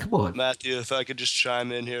jobs. I mean, come on. Matthew, if I could just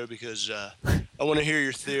chime in here because I want to hear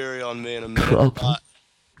your theory on me in a minute.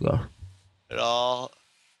 It all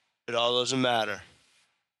doesn't matter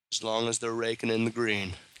as long as they're raking in the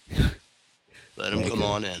green. Let them come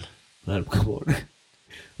on in. Let them come on.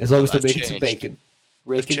 As long as they're making some bacon.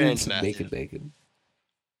 Raking in some bacon.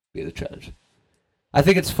 Be the judge. I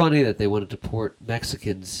think it's funny that they want to deport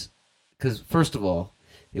Mexicans because, first of all,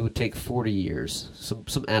 it would take 40 years.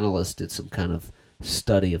 Some analyst did some kind of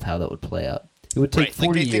study of how that would play out. It would take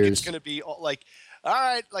 40 years. They think it's going to be like All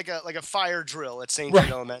right, like a fire drill at St. Right.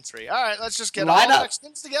 Jude Elementary. All right, let's just get Line all up. the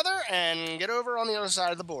Mexicans together and get over on the other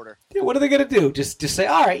side of the border. Yeah, what are they going to do? Just say,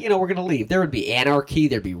 all right, we're going to leave. There would be anarchy.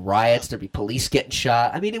 There'd be riots. There'd be police getting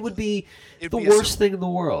shot. I mean, it would be the worst thing in the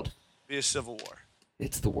world. Be a civil war.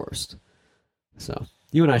 It's the worst. So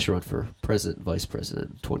you and I should run for president and vice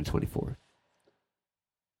president in 2024.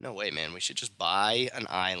 No way, man. We should just buy an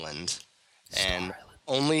island, and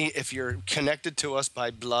only if you're connected to us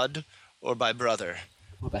by blood or by brother.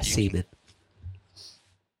 What about semen?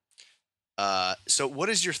 So what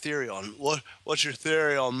is your theory on what's your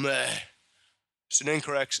theory on meh? It's an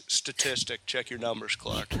incorrect statistic. Check your numbers,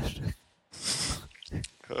 Clark.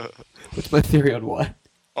 What's my theory on what?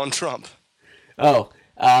 On Trump. Oh,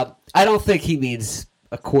 I don't think he means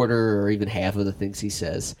a quarter or even half of the things he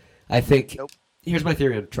says. I think Here's my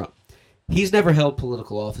theory on Trump. He's never held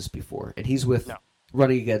political office before, and he's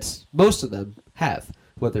running against most of them have,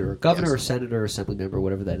 whether a governor or senator or assembly member,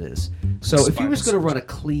 whatever that is. So if he was going to run a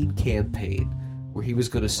clean campaign where he was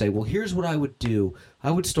going to say, well, here's what I would do.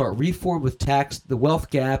 I would start reform with the wealth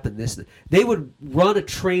gap and this. They would run a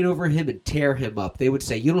train over him and tear him up. They would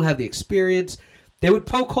say, you don't have the experience. They would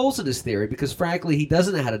poke holes in his theory because, frankly, he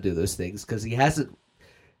doesn't know how to do those things because he hasn't.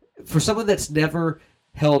 For someone that's never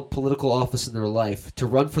held political office in their life, to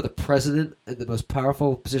run for the president and the most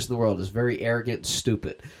powerful position in the world is very arrogant and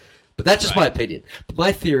stupid. But that's just my opinion. But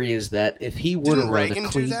my theory is that if he were to run Reagan a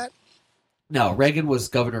clean... do that? No, Reagan was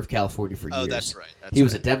governor of California for years. Oh, that's right. He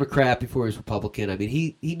was a Democrat before he was Republican. I mean,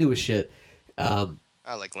 he knew his shit. I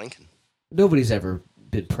like Lincoln. Nobody's ever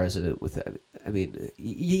been president with that. I mean,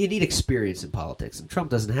 you need experience in politics, and Trump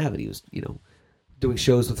doesn't have it. He was, doing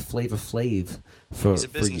shows with Flavor Flav for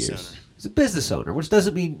years. He's a business owner, which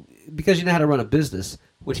doesn't mean because you know how to run a business,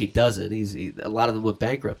 which he doesn't. A lot of them went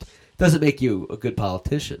bankrupt. Doesn't make you a good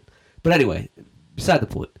politician. But anyway, beside the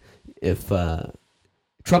point, if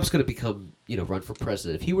Trump's going to become, run for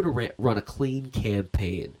president, if he were to run a clean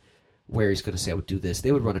campaign where he's going to say, I would do this,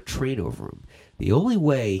 they would run a train over him. The only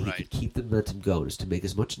way he could keep the momentum going is to make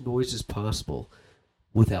as much noise as possible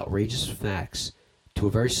with outrageous facts to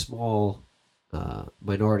a very small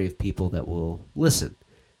minority of people that will listen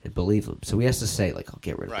and believe him. So he has to say, like, I'll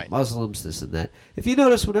get rid of the Muslims, this and that. If you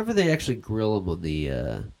notice, whenever they actually grill him on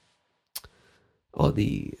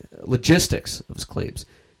the logistics of his claims,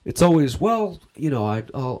 it's always, well,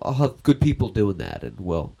 I'll have good people doing that, and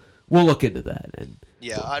we'll look into that. And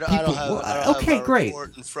I don't have a great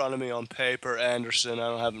report in front of me on paper, Anderson. I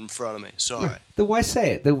don't have it in front of me. Sorry. Right. Then why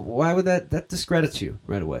say it? Then why would that discredits you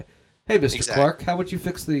right away? Hey, Mr. Clark, how would you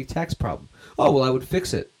fix the tax problem? Oh, well, I would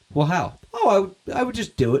fix it. Well, how? Oh, I would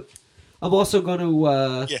just do it. I'm also going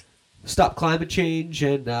to stop climate change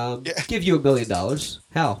and give you $1 million.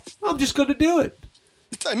 How? I'm just going to do it.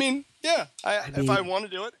 I mean, if I want to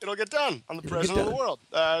do it, it'll get done. I'm the president of the world,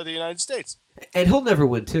 the United States. And he'll never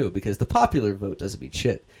win, too, because the popular vote doesn't mean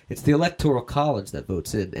shit. It's the Electoral College that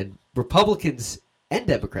votes in, and Republicans and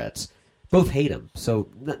Democrats both hate him. So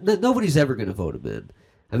nobody's ever going to vote him in.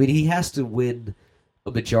 I mean, he has to win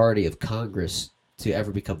a majority of Congress to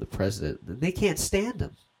ever become the president. They can't stand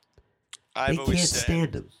him. I've always said,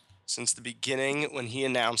 stand him. Since the beginning when he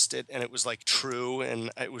announced it and it was like true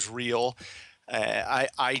and it was real, I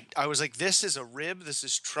was like, this is a rib. This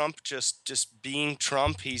is Trump just being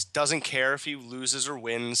Trump. He doesn't care if he loses or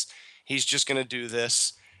wins. He's just going to do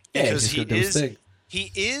this because he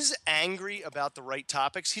is angry about the right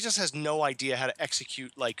topics. He just has no idea how to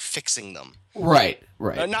execute, like, fixing them. Right.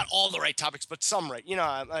 Not all the right topics, but some right.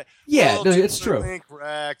 It's true.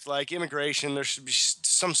 Incorrect, like immigration. There should be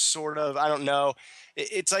some sort of, I don't know.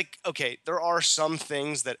 It's like, okay, there are some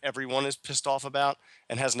things that everyone is pissed off about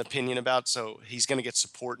and has an opinion about, so he's going to get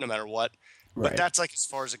support no matter what. Right. But that's like as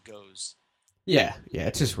far as it goes. Yeah,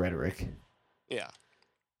 it's just rhetoric. Yeah.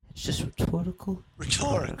 It's just rhetorical.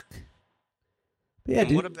 Rhetoric. Yeah,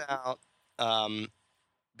 dude. What about,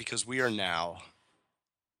 because we are now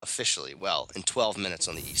officially, in 12 minutes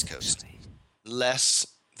on the East Coast, less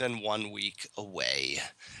than 1 week away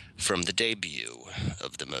from the debut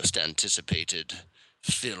of the most anticipated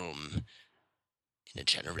film in a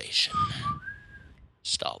generation,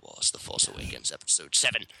 Star Wars The Force Awakens Episode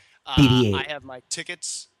 7. I have my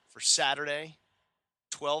tickets for Saturday,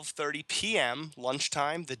 12:30 p.m.,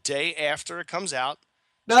 lunchtime, the day after it comes out.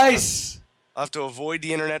 Nice! I'll have to avoid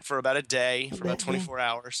the internet for about a day, for about 24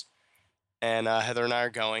 hours. And Heather and I are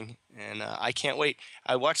going, and I can't wait.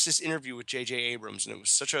 I watched this interview with J.J. Abrams, and it was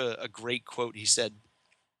such a great quote. He said,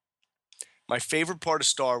 my favorite part of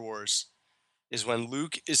Star Wars is when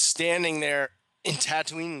Luke is standing there in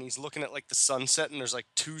Tatooine, and he's looking at, like, the sunset, and there's, like,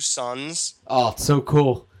 2 suns. Oh, it's so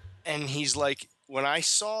cool. And he's like, when I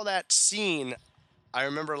saw that scene, I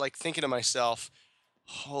remember like thinking to myself,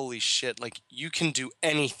 holy shit, like you can do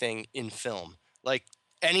anything in film. Like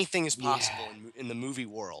anything is possible in the movie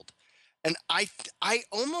world. And I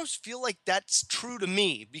almost feel like that's true to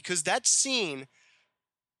me because that scene,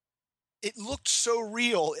 it looked so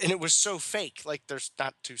real and it was so fake. Like there's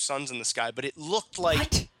not two suns in the sky, but it looked like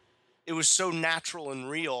What? it was so natural and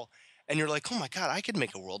real. And you're like, oh my God, I could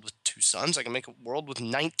make a world with two suns. I can make a world with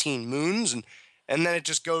 19 moons. And then it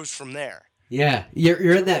just goes from there. Yeah,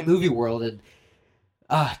 you're in that movie world, and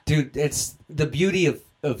dude, it's the beauty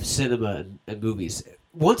of cinema and movies.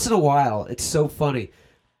 Once in a while, it's so funny.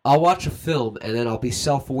 I'll watch a film, and then I'll be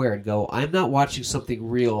self-aware and go, I'm not watching something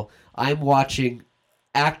real. I'm watching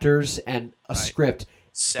actors and a script.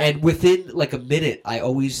 And within like a minute, I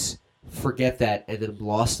always forget that, and then I'm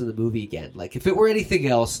lost in the movie again. Like if it were anything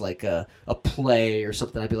else, like a play or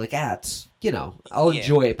something, I'd be like, it's I'll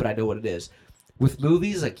enjoy it, but I know what it is. With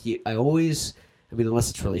movies, like I always, unless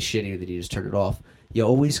it's really shitty, then you just turn it off. You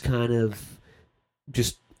always kind of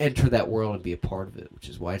just enter that world and be a part of it, which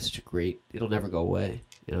is why it's such a great. It'll never go away,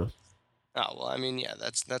 Oh well,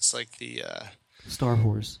 that's like the Star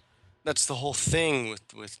Wars. That's the whole thing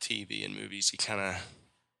with TV and movies. You kind of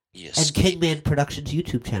and Kingman Productions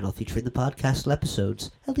YouTube channel featuring the Podcastle episodes,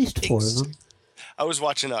 at least 4 of them. I was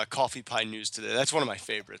watching Coffee Pie News today. That's one of my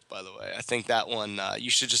favorites, by the way. I think that one, you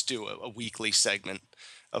should just do a weekly segment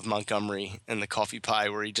of Montgomery and the Coffee Pie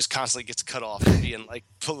where he just constantly gets cut off and being, like,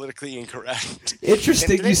 politically incorrect.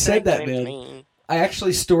 Interesting you said that, man. I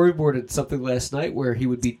actually storyboarded something last night where he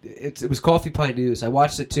would be... It was Coffee Pie News. I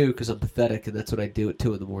watched it, too, because I'm pathetic, and that's what I do at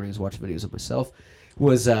 2 in the morning is watch videos of myself.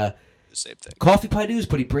 Was the same thing. Coffee Pie News,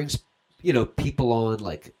 but he brings... people on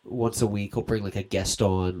like once a week. He'll bring like a guest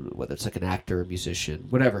on, whether it's like an actor, a musician,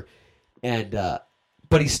 whatever. And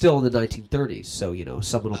but he's still in the 1930s, so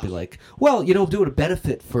someone will be like, "Well, I'm doing a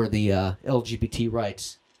benefit for the LGBT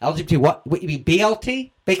rights." LGBT what? What you mean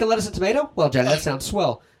BLT? Bacon, lettuce, and tomato? Well, Johnny, that sounds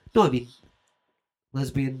swell. No, I mean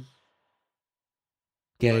lesbian,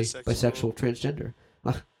 gay, bisexual transgender.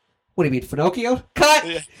 What do you mean, Finocchio? Cut!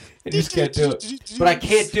 Yeah. I just can't do it. But I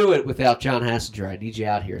can't do it without John Hassinger. I need you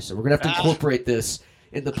out here. So we're going to have to incorporate this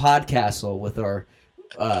in the Podcastle with our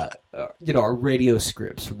radio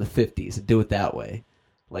scripts from the 50s and do it that way.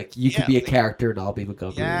 Like, you could be a character and I'll be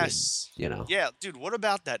Montgomery. Yes. And, Yeah, dude, what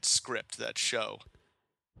about that script, that show?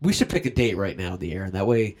 We should pick a date right now in the air, and that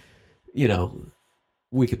way, we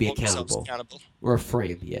could be accountable. Or a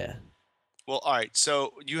frame, yeah. Well, all right,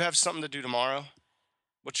 so you have something to do tomorrow?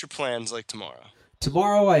 What's your plans like tomorrow?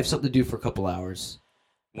 Tomorrow I have something to do for a couple hours.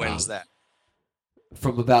 When's that?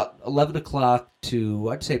 From about 11 o'clock to,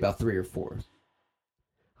 I'd say, about 3 or 4.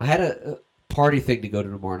 I had a party thing to go to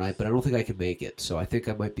tomorrow night, but I don't think I can make it. So I think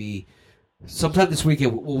I might be... Sometime this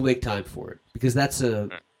weekend, we'll make time for it. Because that's a...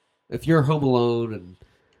 If you're home alone and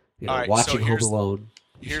watching Home Alone...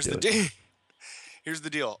 Here's the deal. Here's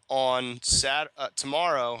the deal. On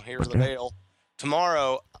tomorrow, here's the deal.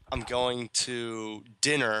 Tomorrow, I'm going to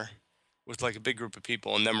dinner with like a big group of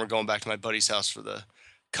people, and then we're going back to my buddy's house for the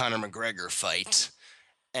Conor McGregor fight.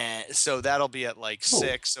 And so that'll be at like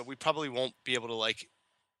 6. So we probably won't be able to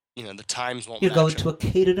the times won't. You're going to a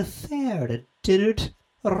catered affair at a dinnered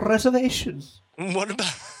reservation.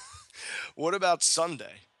 What about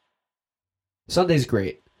Sunday? Sunday's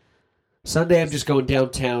great. Sunday, I'm just going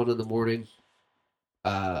downtown in the morning.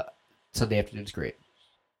 Sunday afternoon's great.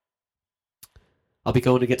 I'll be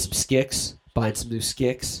going to get some skicks, buying some new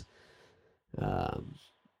skicks.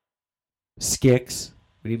 Skicks.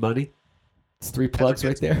 We need money. It's 3 plugs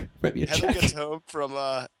right there. Write me a check. Heather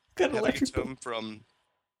gets home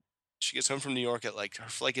she gets home from New York at her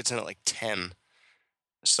flight gets in at 10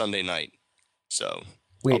 Sunday night. So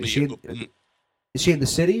wait, is she in the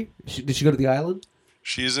city? Did she go to the island?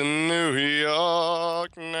 She's in New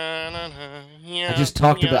York. Na, na, na, yeah, I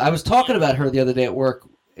was talking about her the other day at work,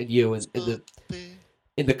 and you in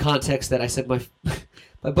the context that I said my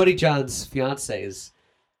buddy John's fiance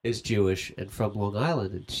is Jewish and from Long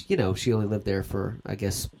Island, and she only lived there for, I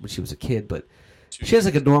guess, when she was a kid, but she has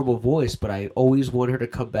like a normal voice. But I always want her to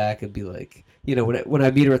come back and be like, when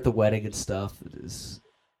I meet her at the wedding and stuff, is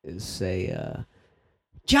say,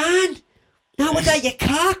 John, not without your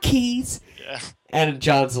car keys. Yeah. And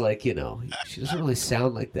John's like, she doesn't really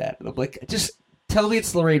sound like that. And I'm like, just tell me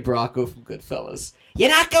it's Lorraine Bracco from Goodfellas. You're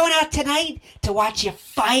not going out tonight to watch your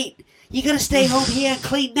fight. You're going to stay home here and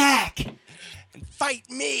clean Mac. And fight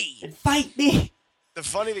me. The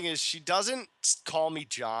funny thing is, she doesn't call me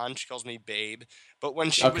John. She calls me Babe. But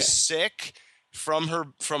when she was sick,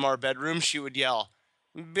 from our bedroom, she would yell,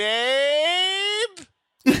 Babe.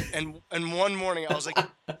 and one morning, I was like,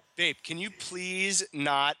 Babe, can you please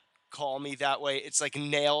not call me that way. It's like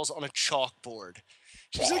nails on a chalkboard.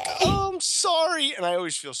 She's like, "Oh, I'm sorry," and I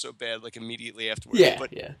always feel so bad, like immediately afterwards. Yeah,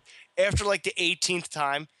 but yeah. after like the 18th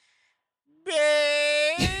time,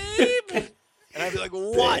 babe, and I'd be like,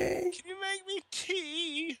 "What? Babe. Can you make me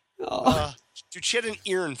tea?" Oh. Dude, she had an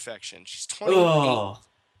ear infection. She's 28. Oh.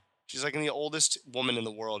 She's like the oldest woman in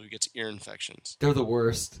the world who gets ear infections. They're the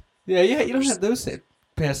worst. Yeah, you don't have those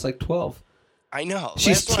past like 12. I know.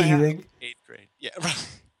 She's teething. 8th grade. Yeah.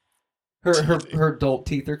 Her adult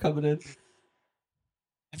teeth are coming in.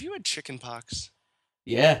 Have you had chicken pox?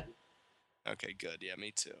 Yeah. Okay, good. Yeah,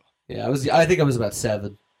 me too. Yeah, I think I was about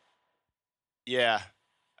 7. Yeah.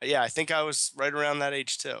 Yeah, I think I was right around that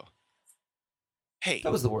age too. Hey.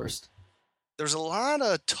 That was the worst. There's a lot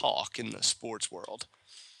of talk in the sports world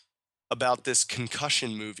about this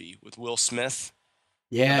concussion movie with Will Smith.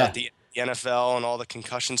 Yeah. About the NFL and all the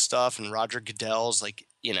concussion stuff, and Roger Goodell's like,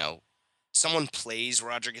 someone plays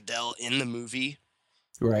Roger Goodell in the movie.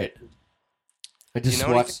 Right. I just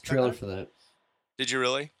watched the trailer for that. Did you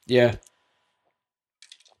really? Yeah.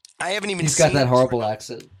 I haven't even He's seen got that horrible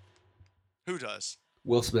accent. Who does?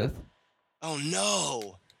 Will Smith. Oh,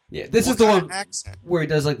 no. Yeah, this is the one where he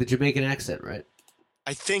does like the Jamaican accent, right?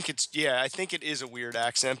 I think it is a weird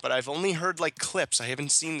accent, but I've only heard like clips. I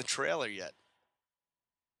haven't seen the trailer yet.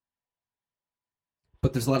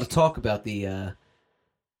 But there's a lot of talk about the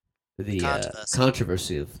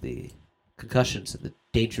controversy of the concussions and the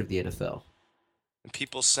danger of the NFL. And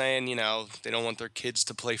people saying, they don't want their kids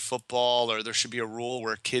to play football, or there should be a rule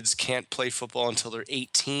where kids can't play football until they're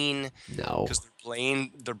 18. No. Because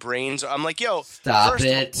their brains. I'm like, yo, stop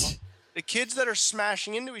it. The kids that are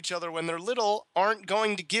smashing into each other when they're little aren't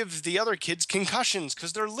going to give the other kids concussions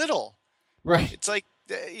because they're little. Right. It's like,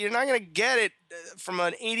 you're not going to get it from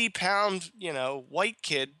an 80-pound, white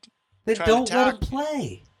kid. Then don't let him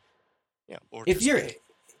play. Yeah. Or if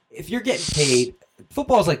you're getting paid,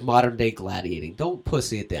 football is like modern day gladiating. Don't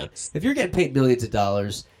pussy it down. If you're getting paid millions of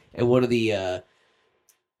dollars, and one of the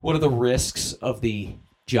risks of the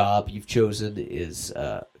job you've chosen is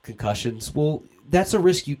concussions, well, that's a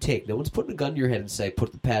risk you take. No one's putting a gun to your head and say,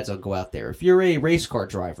 put the pads on, go out there. If you're a race car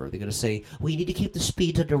driver, they're going to say, well, you need to keep the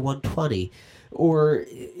speed under 120. Or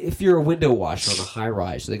if you're a window washer on a high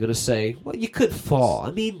rise, they're going to say, well, you could fall.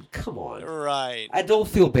 I mean, come on. Right. I don't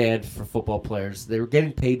feel bad for football players. They're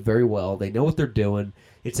getting paid very well. They know what they're doing.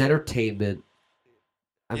 It's entertainment.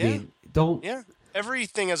 I mean, don't... Yeah,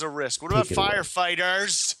 everything has a risk. What about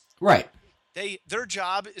firefighters? Right. Their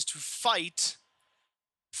job is to fight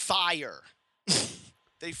fire.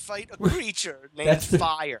 They fight a creature named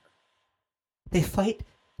fire. They fight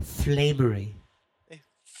flamery.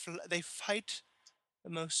 They fight the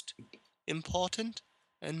most important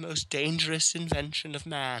and most dangerous invention of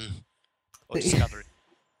man. Or discovery.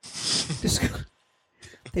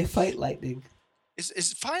 They fight lightning.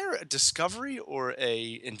 Is fire a discovery or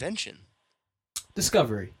a invention?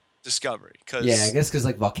 Discovery. Discovery. Yeah, I guess because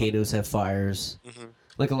like volcanoes have fires. Mm-hmm.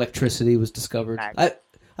 Like electricity was discovered. I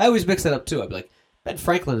always mix that up too. I'd be like, Ben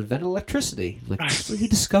Franklin invented electricity. I'm like, well, he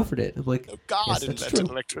discovered it. I'm like, no, God invented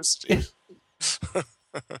electricity. Yeah.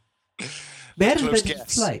 Man invented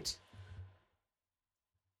flight.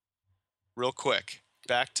 Real quick,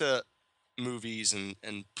 back to movies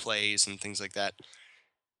and plays and things like that.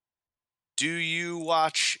 Do you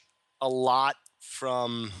watch a lot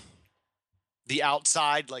from the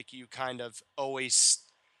outside? Like you kind of always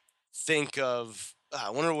think of,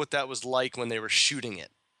 I wonder what that was like when they were shooting it.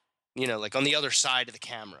 Like on the other side of the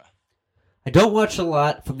camera. I don't watch a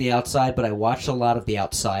lot from the outside, but I watch a lot of The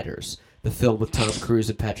Outsiders, the film with Tom Cruise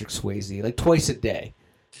and Patrick Swayze, like twice a day.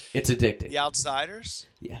 It's addicting. The Outsiders?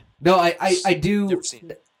 Yeah. No, I do. Never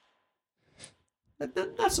seen it.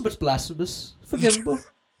 Not so much blasphemous. Forgivable.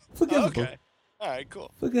 Forgivable. Okay. All right,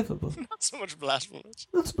 cool. Forgivable. Not so much blasphemous.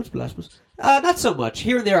 Not so much blasphemous. Not so much.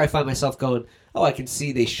 Here and there I find myself going, oh, I can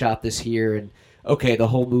see they shot this here, and okay, the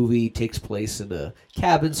whole movie takes place in a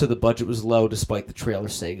cabin, so the budget was low, despite the trailer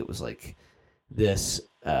saying it was like this.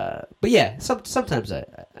 But yeah, sometimes I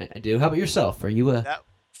do. How about yourself? Are you a...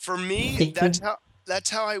 For me, that's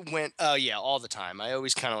how I went. Yeah, all the time. I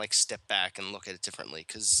always kind of like step back and look at it differently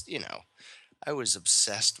because, I was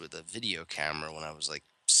obsessed with a video camera when I was like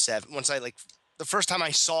 7. Once the first time I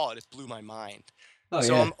saw it, it blew my mind. Oh,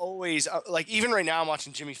 so yeah. I'm always, like even right now I'm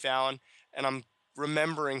watching Jimmy Fallon and I'm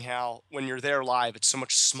remembering how when you're there live, it's so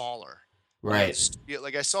much smaller. Right.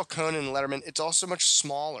 Like I saw Conan and Letterman, it's all so much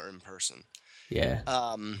smaller in person. Yeah.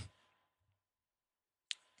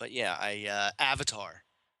 But yeah, Avatar.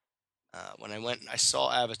 When I went, I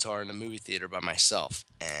saw Avatar in a movie theater by myself,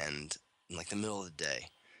 and in like the middle of the day,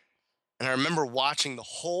 And I remember watching the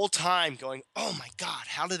whole time going, oh my God,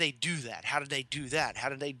 how did they do that? How did they do that? How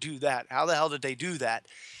did they do that? How the hell did they do that?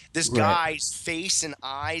 This Right. guy's face and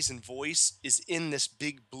eyes and voice is in this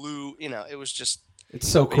big blue, it was just, It's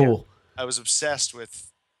so cool. I was obsessed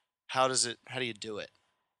with how do you do it?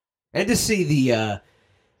 And to see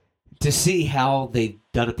how they've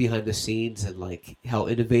done it behind the scenes and like how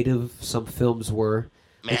innovative some films were.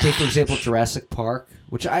 Man. Take, for example, Jurassic Park,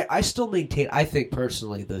 which I still maintain. I think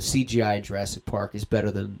personally the CGI in Jurassic Park is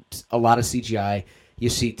better than a lot of CGI you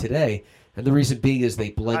see today. And the reason being is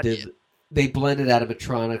they blended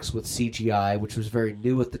animatronics with CGI, which was very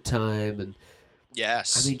new at the time. And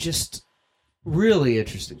yes, I mean, just really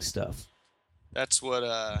interesting stuff. That's what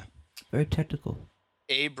very technical.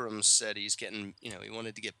 Abrams said he's getting, he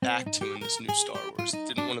wanted to get back to in this new Star Wars. He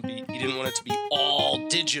didn't want it to be all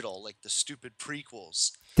digital like the stupid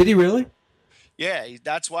prequels. Did he really? Yeah,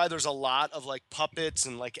 that's why there's a lot of like puppets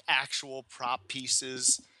and like actual prop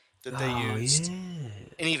pieces that they used. Yeah.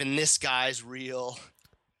 And even this guy's real.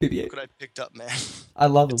 BB-8. Look what I picked up, man. I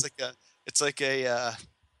love him. It's like a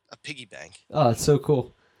piggy bank. Oh, it's so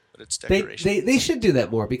cool. But it's decoration. They should do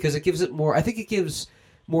that more because it gives it more. I think it gives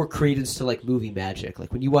more credence to like movie magic.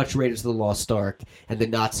 Like when you watch Raiders of the Lost Ark and the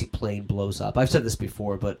Nazi plane blows up. I've said this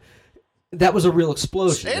before, but that was a real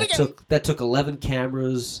explosion. That took 11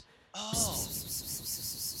 cameras. Oh,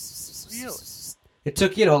 really? It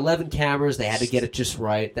took 11 cameras. They had to get it just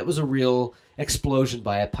right. That was a real explosion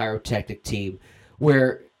by a pyrotechnic team.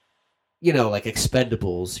 Where, like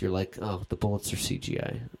Expendables, you're like, oh, the bullets are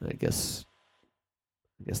CGI. I guess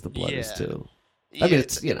the blood is too. Yeah, I mean,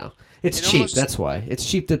 it's cheap. Almost... That's why it's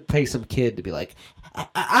cheap to pay some kid to be like,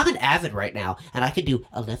 I'm an avid right now, and I can do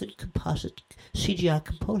 11 composite CGI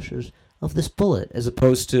composures of this bullet, as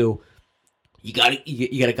opposed to you got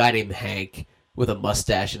a guy named Hank with a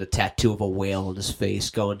mustache and a tattoo of a whale on his face,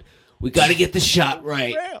 going, we got to get the shot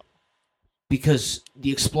right. Because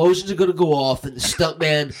the explosions are going to go off, and the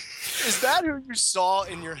stuntman... Is that who you saw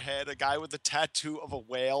in your head? A guy with a tattoo of a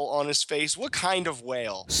whale on his face? What kind of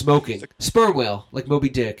whale? Smoking. Sperm whale, like Moby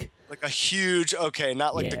Dick. Like a huge... Okay,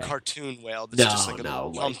 not like the cartoon whale. That's just like a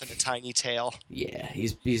little lump and a tiny tail. Yeah,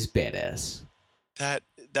 he's badass.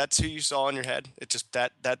 That's who you saw in your head? It just...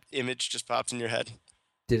 That image just popped in your head?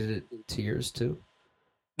 Did it to yours, too?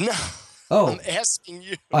 No. Oh. I'm asking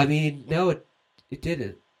you. I mean, no, it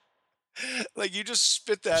didn't. Like you just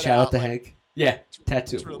spit that out. Shout out to Hank. Yeah,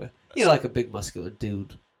 tattoo. Really like a big muscular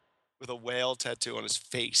dude with a whale tattoo on his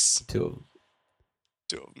face. Two of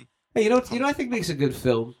them. Hey, you know what I think makes a good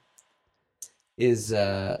film is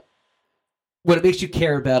when it makes you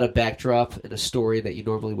care about a backdrop and a story that you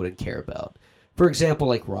normally wouldn't care about. For example,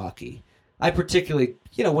 like Rocky. I particularly,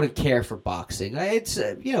 wouldn't care for boxing.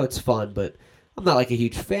 It's fun, but I'm not like a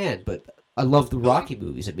huge fan. But I love the Rocky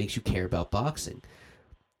movies. It makes you care about boxing.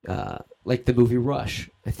 Like the movie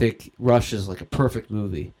Rush. I think Rush is like a perfect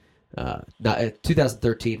movie.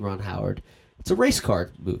 2013, Ron Howard. It's a race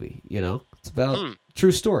car movie, It's about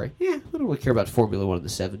true story. Yeah, I don't really care about Formula One in the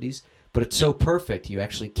 70s, but it's so perfect. You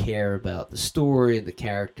actually care about the story and the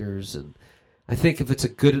characters, and I think if it's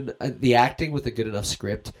the acting with a good enough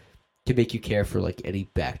script can make you care for like any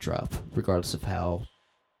backdrop, regardless of how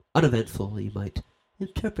uneventful you might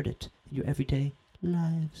interpret it in your everyday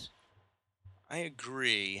lives. I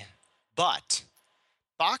agree, but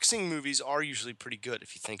boxing movies are usually pretty good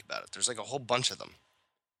if you think about it. There's like a whole bunch of them.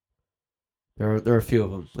 There are a few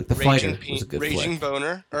of them. Like The Fighter was a good Raging flick.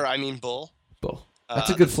 Bull. Bull. That's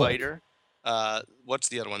a good flick. Fighter. What's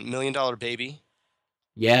the other one? $1 Million Baby.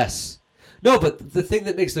 Yes. No, but the thing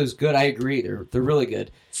that makes those good, I agree, they're really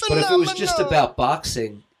good. Phenomenal. But if it was just about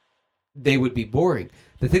boxing, they would be boring.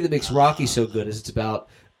 The thing that makes Rocky so good is it's about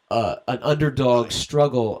an underdog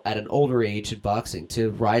struggle at an older age in boxing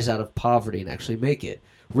to rise out of poverty and actually make it.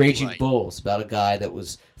 Raging Bull's about a guy that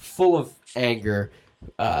was full of anger,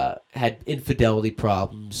 had infidelity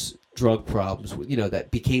problems, drug problems,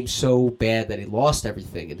 that became so bad that he lost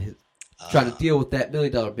everything and trying to deal with that $1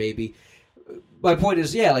 Million Baby. My point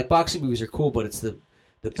is, like boxing movies are cool, but it's the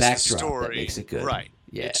backdrop that makes it good. Right.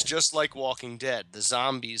 Yeah. It's just like Walking Dead. The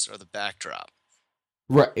zombies are the backdrop.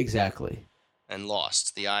 Right, exactly. And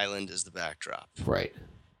Lost, the island is the backdrop. Right.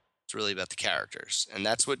 It's really about the characters. And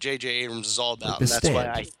that's what J.J. Abrams is all about. Like and that's why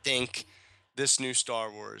I think this new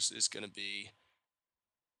Star Wars is going to be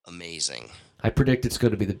amazing. I predict it's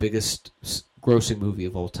going to be the biggest grossing movie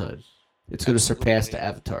of all time. It's going to surpass the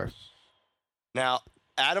Avatar. Now,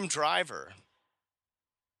 Adam Driver,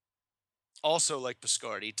 also like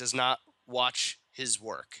Biscardi, does not watch his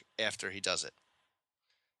work after he does it.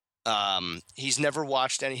 He's never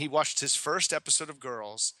watched any. He watched his first episode of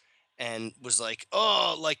Girls and was like,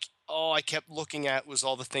 "Oh, like all I kept looking at was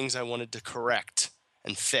all the things I wanted to correct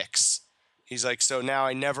and fix. He's like, so now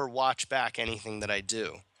I never watch back anything that I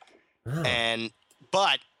do. Oh.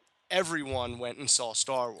 But everyone went and saw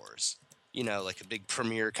Star Wars. Like a big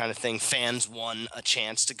premiere kind of thing. Fans won a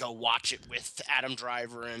chance to go watch it with Adam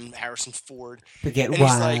Driver and Harrison Ford. To get and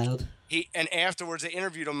wild. And afterwards they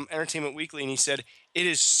interviewed him, Entertainment Weekly, and he said it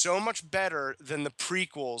is so much better than the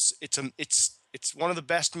prequels. It's one of the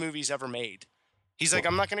best movies ever made. He's like,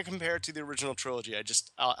 I'm not going to compare it to the original trilogy.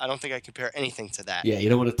 I don't think I compare anything to that. Yeah, you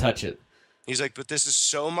don't want to touch it. He's like, but this is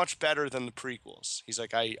so much better than the prequels. He's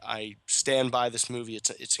like, I stand by this movie.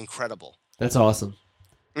 It's incredible. That's awesome.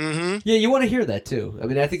 Mm-hmm. Yeah, you want to hear that too. I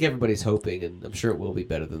mean, I think everybody's hoping, and I'm sure it will be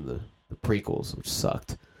better than the prequels, which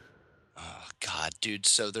sucked. Oh, God, dude.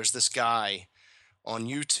 So there's this guy on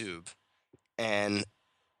YouTube, and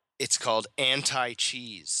it's called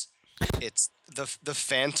Anti-Cheese. It's the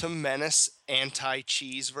Phantom Menace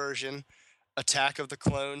anti-cheese version, Attack of the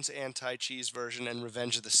Clones anti-cheese version, and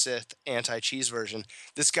Revenge of the Sith anti-cheese version.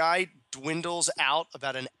 This guy dwindles out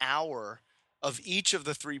about an hour of each of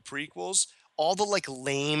the 3 prequels, all the like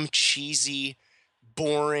lame, cheesy,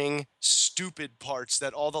 boring, stupid parts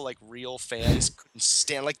that all the like real fans couldn't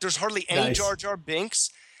stand. Like there's hardly any Nice. Jar Jar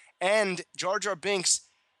Binks, and Jar Jar Binks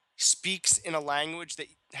speaks in a language that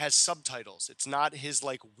has subtitles. It's not his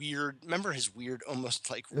like weird, remember his weird,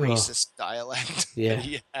 almost like racist dialect Yeah. that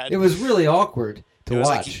he had? It was really awkward to It was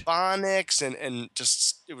watch. like Ebonics and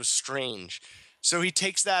just, it was strange. So he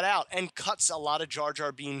takes that out and cuts a lot of Jar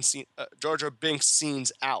Jar Binks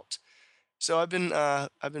scenes out. So I've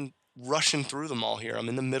been rushing through them all here. I'm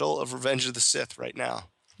in the middle of Revenge of the Sith right now.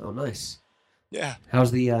 Oh, nice. Yeah.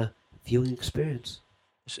 How's the viewing experience?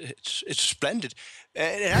 It's splendid.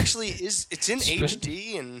 And it actually is. It's in Splendid.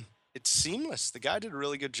 HD and it's seamless. The guy did a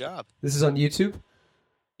really good job. This is on YouTube?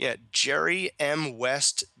 Yeah, Jerry M.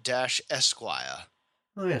 West Esquire.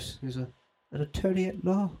 Oh, yes. He's an attorney at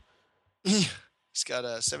law. He's got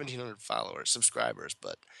 1,700 subscribers,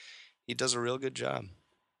 but he does a real good job.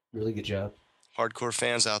 Really good job. Hardcore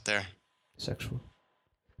fans out there. Sexual.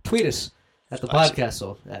 Tweet us at the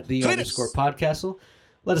Podcastle, at the _ Podcastle.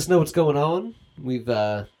 Let us know what's going on. We've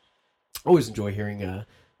always enjoy hearing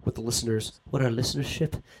what our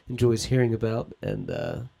listenership enjoys hearing about,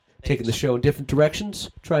 and taking the show in different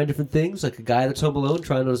directions, trying different things, like a guy that's home alone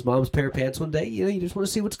trying on his mom's pair of pants one day. You just want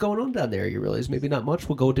to see what's going on down there. You realize maybe not much,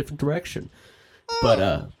 we'll go a different direction.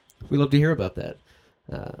 But we love to hear about that.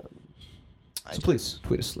 So please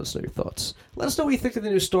tweet us, let us know your thoughts. Let us know what you think of the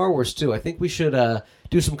new Star Wars, too. I think we should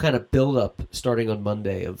do some kind of build-up starting on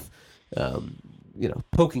Monday of,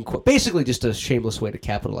 poking... Basically just a shameless way to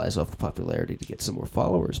capitalize off the popularity to get some more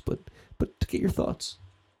followers, but to get your thoughts.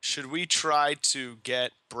 Should we try to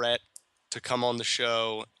get Brett to come on the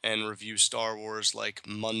show and review Star Wars like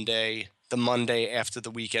the Monday after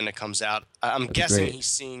the weekend it comes out? I'm guessing he's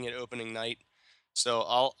seeing it opening night, so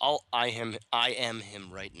I'll IM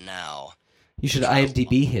him right now. You should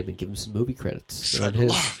IMDb him and give him some movie credits.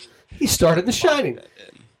 He started The Shining.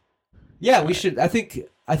 Yeah, we should. I think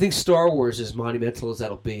Star Wars, as monumental as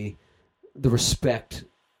that'll be, the respect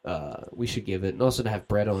we should give it, and also to have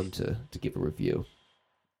Brett on to give a review.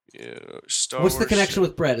 Yeah, What's the connection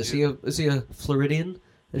with Brett? Is he a Floridian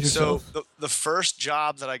as yourself? So the first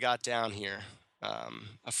job that I got down here,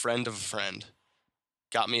 a friend of a friend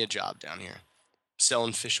got me a job down here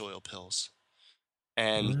selling fish oil pills.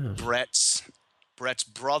 And Brett's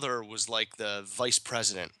brother was like the vice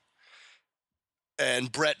president,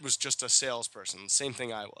 and Brett was just a salesperson, the same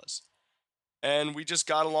thing I was. And we just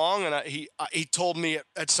got along, and he told me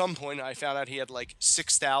at some point, I found out he had like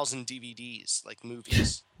 6,000 DVDs, like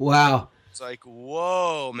movies. Wow. It's like,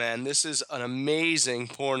 whoa, man, this is an amazing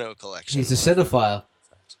porno collection. He's a cinephile.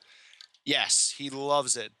 Yes, he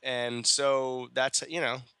loves it. And so that's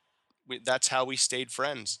how we stayed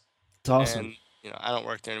friends. It's awesome. And, I don't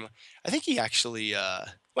work there anymore. I think he actually,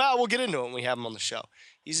 we'll get into it when we have him on the show.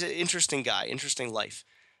 He's an interesting guy, interesting life.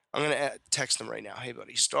 I'm going to text him right now. Hey,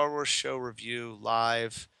 buddy, Star Wars show review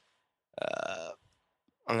live.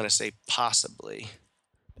 I'm going to say possibly.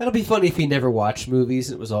 That'll be funny if he never watched movies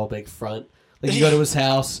and it was all big front. Like you go to his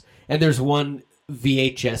house and there's one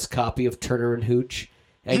VHS copy of Turner and Hooch,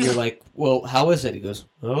 and you're like, well, how is it? He goes,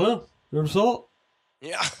 I don't know. Never saw it.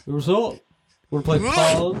 Yeah. Never saw it. Want to play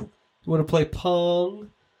Pong? You want to play Pong?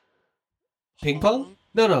 Ping Pong?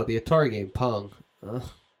 No, the Atari game, Pong.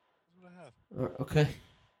 Okay.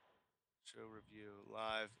 Show review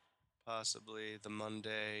live, possibly the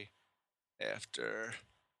Monday after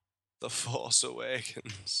The Force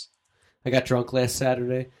Awakens. I got drunk last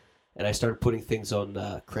Saturday, and I started putting things on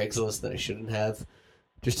Craigslist that I shouldn't have,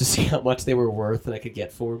 just to see how much they were worth and I could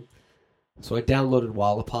get for them. So I downloaded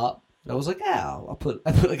Wallapop, and I was like, I put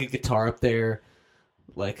like a guitar up there,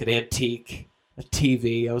 like an antique, a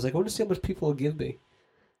TV. I was like, I want to see how much people will give me.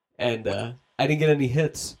 And I didn't get any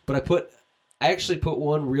hits, but I actually put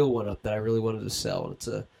one real one up that I really wanted to sell, and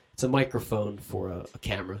it's a microphone for a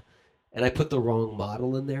camera. And I put the wrong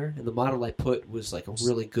model in there, and the model I put was like a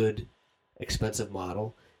really good, expensive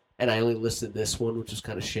model, and I only listed this one, which was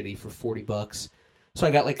kind of shitty, for $40. So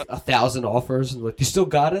I got like 1,000 offers, and like, you still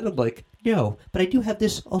got it? I'm like, no, but I do have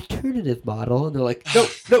this alternative model, and they're like, no,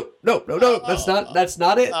 that's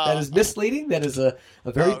not it. That is misleading. That is a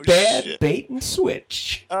very bad shit. bait and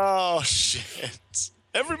switch. Oh shit!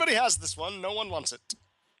 Everybody has this one. No one wants it.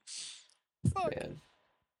 Fuck. Man.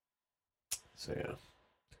 So yeah.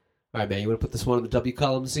 All right, man. You want to put this one in the W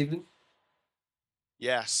column this evening?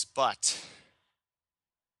 Yes, but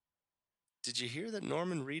did you hear that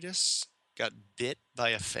Norman Reedus got bit by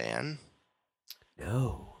a fan?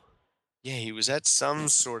 No. Yeah, he was at some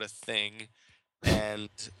sort of thing, and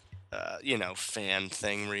fan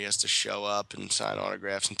thing where he has to show up and sign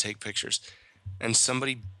autographs and take pictures, and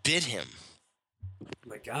somebody bit him. Oh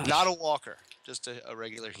my gosh. Not a walker, just a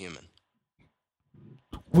regular human.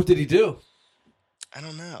 What did he do? I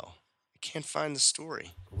don't know. I can't find the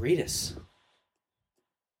story. Reedus.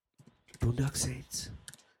 Boondock Saints.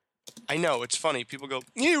 I know, it's funny. People go,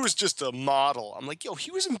 he was just a model. I'm like, yo,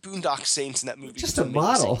 he was in Boondock Saints in that movie. Just a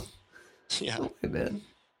model? Yeah. Okay, man.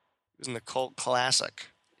 He was in the cult classic.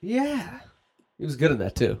 Yeah. He was good in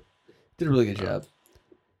that, too. Did a really good job.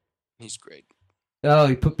 He's great. Oh,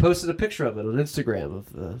 he posted a picture of it on Instagram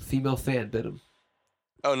of the female fan bit him.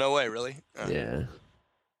 Oh, no way, really? Yeah.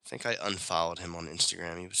 I think I unfollowed him on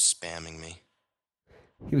Instagram. He was spamming me.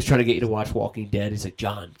 He was trying to get you to watch Walking Dead. He's like,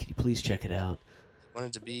 John, can you please check it out? He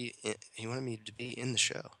wanted me to be in the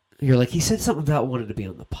show. You're like, he said something about wanting to be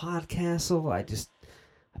on the Podcastle. I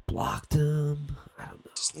blocked him. I don't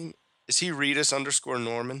know. Is he Reedus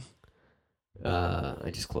 _Norman?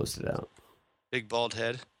 I just closed it out. Big bald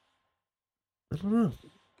head? I don't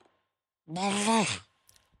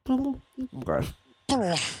know. Grass.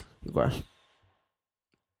 Grass. Grass.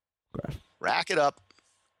 Rack it up.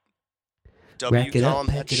 Rack it up,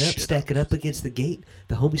 pack it up, stack it up against the gate.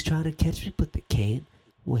 The homies trying to catch me, but they can't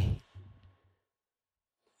wait.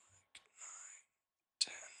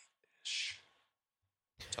 10-ish.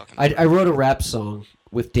 I wrote a rap song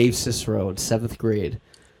with Dave Cicero in 7th grade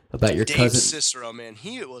about your Dave cousin. Cicero, man,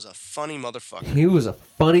 he was a funny motherfucker. He was a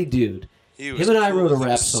funny dude. Him and I wrote a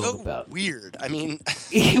rap song about. Weird. I mean,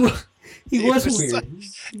 he was weird.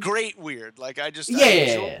 Great weird. Like I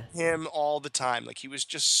enjoyed him all the time. Like he was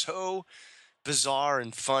just so bizarre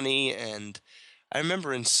and funny. And I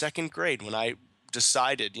remember in 2nd grade when I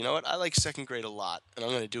decided, you know what, I like 2nd grade a lot, and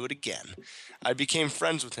I'm going to do it again. I became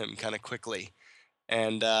friends with him kind of quickly,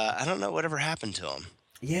 and I don't know whatever happened to him.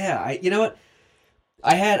 Yeah, you know what,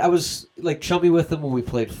 I was like chummy with him when we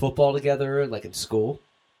played football together, like in school.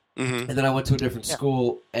 Mm-hmm. And then I went to a different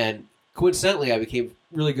school, and coincidentally, I became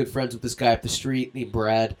really good friends with this guy up the street named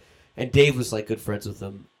Brad, and Dave was like good friends with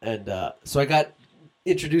him, and so I got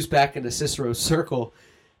introduced back into Cicero's circle,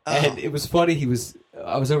 and it was funny.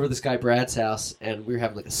 I was over at this guy Brad's house, and we were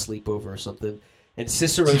having like a sleepover or something, and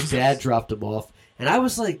Cicero's dad dropped him off, and I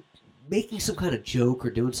was like making some kind of joke or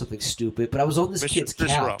doing something stupid, but I was on this kid's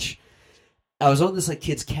couch. I was on this like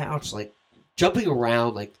kid's couch, like jumping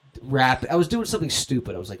around, like rap. I was doing something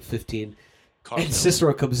stupid. I was like 15. And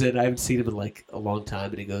Cicero comes in. I haven't seen him in like a long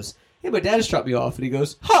time. And he goes, hey, my dad just dropped me off. And he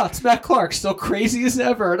goes, it's Matt Clark, still crazy as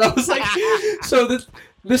ever. And I was like, so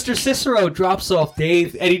Mr. Cicero drops off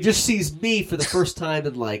Dave, and he just sees me for the first time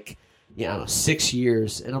in like, I don't know, 6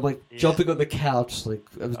 years. And I'm like jumping on the couch, like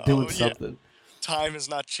I was doing something. Time has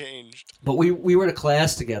not changed. But we were in a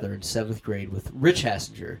class together in 7th grade with Rich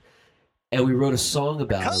Hassinger, and we wrote a song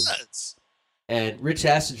about him. And Rich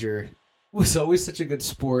Hassinger was always such a good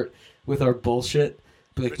sport with our bullshit.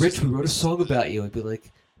 Be like, Rich, we wrote a song about you. I'd be like,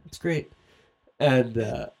 that's great. And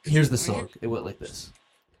here's the song. It went like this.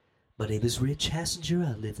 My name is Rich Hassinger.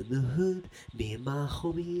 I live in the hood. Me and my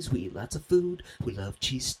homies, we eat lots of food. We love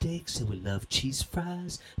cheesesteaks and we love cheese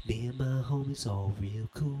fries. Me and my homies, all real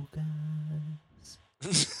cool guys.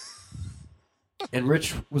 And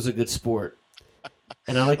Rich was a good sport.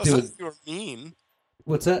 And I like doing... You were mean.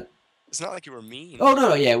 What's that? It's not like you were mean. Oh,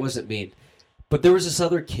 no, yeah, it wasn't mean. But there was this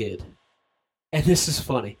other kid, and this is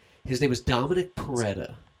funny. His name was Dominic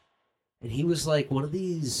Peretta, and he was like one of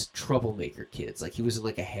these troublemaker kids. Like he was in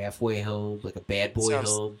like a halfway home, like a bad boy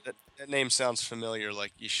home. That name sounds familiar,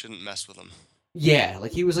 like you shouldn't mess with him. Yeah,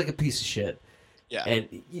 like he was like a piece of shit. Yeah.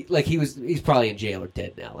 And like he's probably in jail or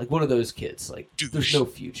dead now. Like one of those kids. Like there's no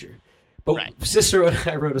future. But Right. Cicero and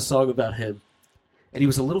I wrote a song about him. And he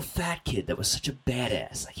was a little fat kid that was such a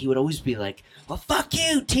badass. Like, he would always be like, well, fuck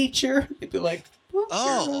you, teacher. He'd be like,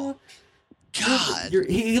 Oh, God.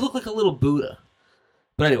 He looked like a little Buddha.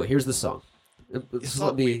 But anyway, here's the song. It's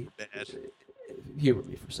Let me bad. humor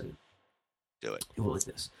me for a second. Do it. It went like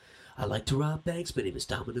this. I like to rob banks. My name is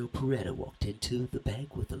Domino Peretta. Walked into the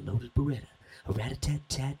bank with a loaded Beretta. A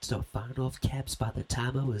rat-a-tat-tat, start firing off caps. By the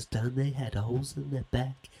time I was done, they had holes in their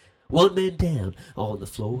back. One man down on the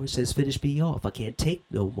floor says, finish me off. I can't take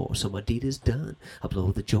no more, so my deed is done. I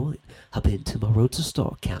blow the joint, hop into my roadster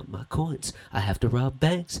store, count my coins. I have to rob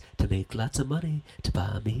banks to make lots of money, to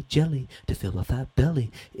buy me jelly, to fill my fat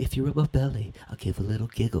belly. If you rub my belly, I'll give a little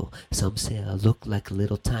giggle. Some say I look like a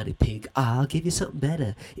little tiny pig. I'll give you something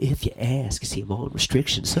better if you ask. See, I'm on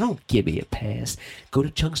restrictions, so don't give me a pass. Go to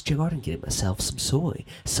Chunk's Jar and get myself some soy.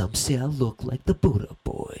 Some say I look like the Buddha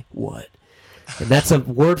boy. What? And that's a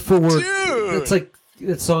word for word. Dude! That's like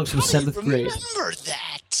that song's from 7th grade. Remember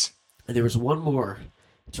that? And there was one more.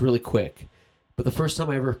 It's really quick. But the first time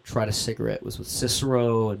I ever tried a cigarette was with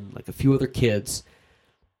Cicero and like a few other kids.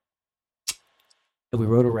 And we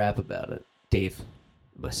wrote a rap about it. Dave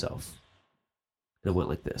and myself. And it went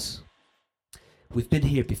like this. We've been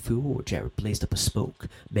here before. Jared blazed up a smoke.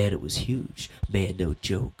 Man, it was huge. Man, no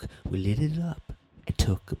joke. We lit it up and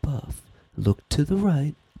took a puff. Looked to the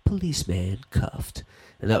right. Policeman cuffed.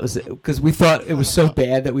 And that was it. Because we thought it was so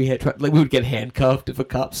bad that we had we would get handcuffed if a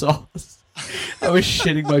cop saw us. I was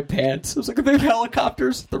shitting my pants. I was like, are there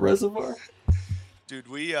helicopters at the reservoir? Dude,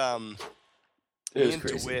 me and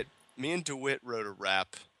DeWitt wrote a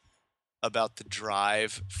rap about the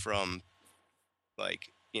drive from,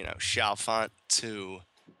 like, you know, Chalfont to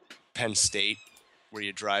Penn State, where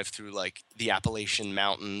you drive through, like, the Appalachian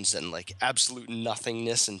Mountains and, like, absolute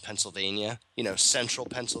nothingness in Pennsylvania. You know, central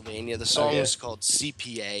Pennsylvania. The song is called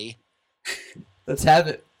CPA. Let's have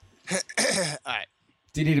it. All right.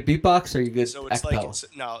 Do you need a beatbox or are you good? So it's I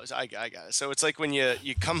got it. So it's like when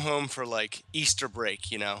you come home for, like, Easter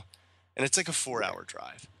break, you know, and it's like a 4-hour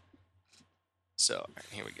drive. So, all right,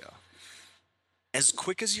 here we go. As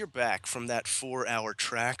quick as you're back from that 4-hour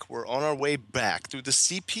track, we're on our way back through the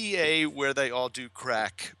CPA where they all do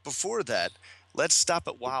crack. Before that, let's stop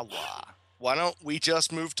at Wawa. Why don't we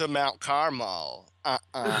just move to Mount Carmel?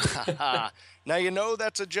 Now, you know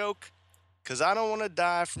that's a joke, because I don't want to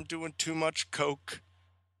die from doing too much coke.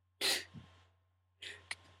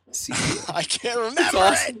 I can't remember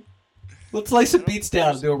awesome. it. Let's lay some beats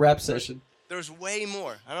down and do a rap session. There's way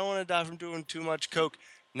more. I don't want to die from doing too much coke.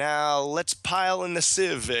 Now, let's pile in the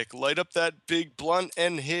Civic, light up that big blunt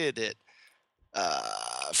and hit it.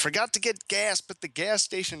 Forgot to get gas at the gas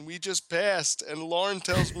station we just passed, and Lauren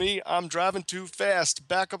tells me I'm driving too fast.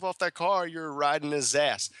 Back up off that car, you're riding his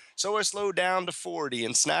ass. So I slow down to 40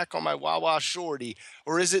 and snack on my Wawa shorty.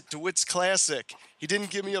 Or is it DeWitt's classic? He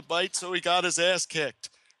didn't give me a bite, so he got his ass kicked.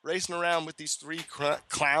 Racing around with these three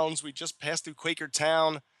clowns. We just passed through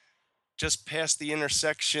Quakertown. Just past the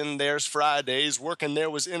intersection, there's Fridays. Working there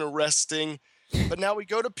was interesting. But now we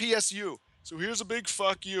go to PSU. So here's a big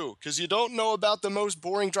fuck you, because you don't know about the most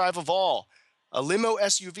boring drive of all. A limo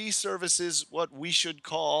SUV service is what we should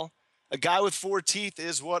call. A guy with 4 teeth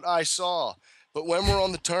is what I saw. But when we're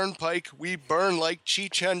on the turnpike, we burn like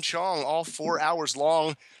Cheech and Chong all 4 hours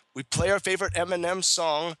long. We play our favorite Eminem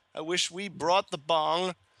song. I wish we brought the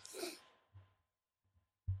bong.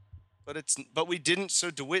 But we didn't,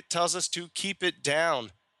 so DeWitt tells us to keep it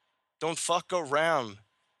down. Don't fuck around.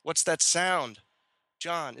 What's that sound?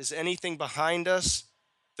 John, is anything behind us?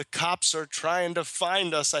 The cops are trying to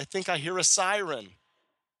find us. I think I hear a siren.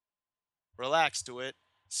 Relax, DeWitt.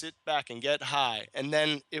 Sit back and get high. And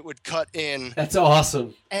then it would cut in. That's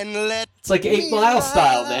awesome. And it's like 8 Mile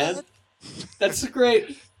style, man. That's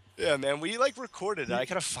great. Yeah, man. We recorded it. I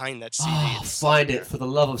gotta find that CD. Oh, find it. For the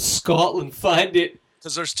love of Scotland, find it.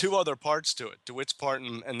 Because there's 2 other parts to it. DeWitt's part,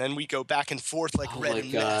 and then we go back and forth like red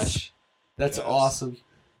and meth. Oh my gosh. That's awesome.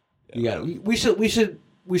 Yeah, you got it.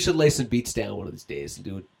 We should lay some beats down one of these days and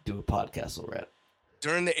do a Podcastle rap.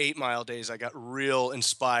 During the 8 Mile days, I got real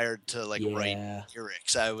inspired to write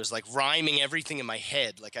lyrics. I was rhyming everything in my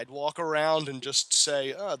head. Like I'd walk around and just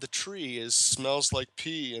say, the tree smells like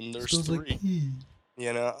pee and there's 3. Like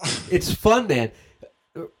you know? It's fun, man.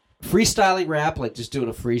 Freestyling rap, like just doing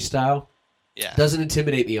a freestyle, doesn't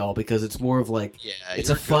intimidate me all because it's more of it's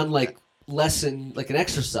a fun lesson, like an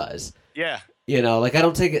exercise. Yeah. You know, I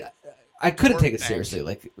don't take it. I couldn't take it seriously.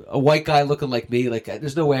 Like a white guy looking like me,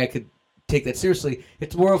 there's no way I could take that seriously.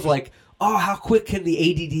 It's more of how quick can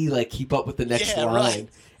the ADD keep up with the next line? Right.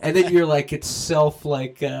 And then you're it's self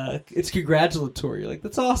it's congratulatory. You're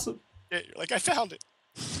that's awesome. Yeah, you're I found it.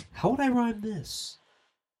 How would I rhyme this?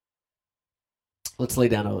 Let's lay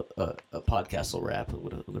down a Podcastle rap. I'm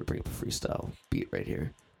gonna bring up a freestyle beat right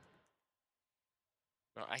here.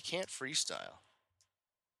 No, I can't freestyle.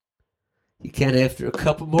 You can't after a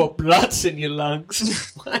couple more blunts in your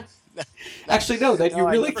lungs. Actually, no, you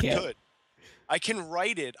really can't. Could. I can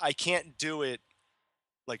write it. I can't do it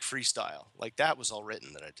like freestyle. Like that was all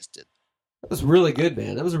written that I just did. That was really good,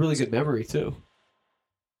 man. That was a really good memory too.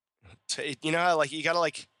 You know how like you gotta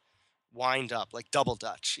like wind up like double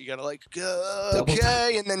Dutch. You gotta like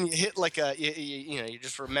okay, and then you hit like you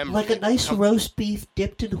just remember like a nice roast beef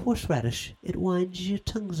dipped in horseradish. It winds your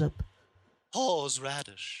tongues up.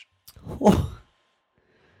 Horseradish. All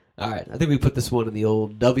right, I think we put this one in the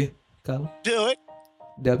old W, Kyle. Do it.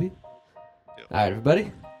 W. Do it. All right,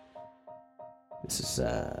 everybody. This has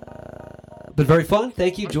been very fun.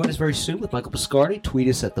 Thank you. Join us very soon with Michael Piscardi. Tweet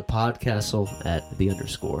us at the Podcastle at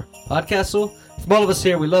 _. Podcastle. From all of us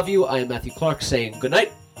here, we love you. I am Matthew Clark saying good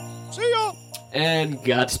night. See ya. And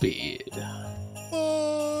Godspeed.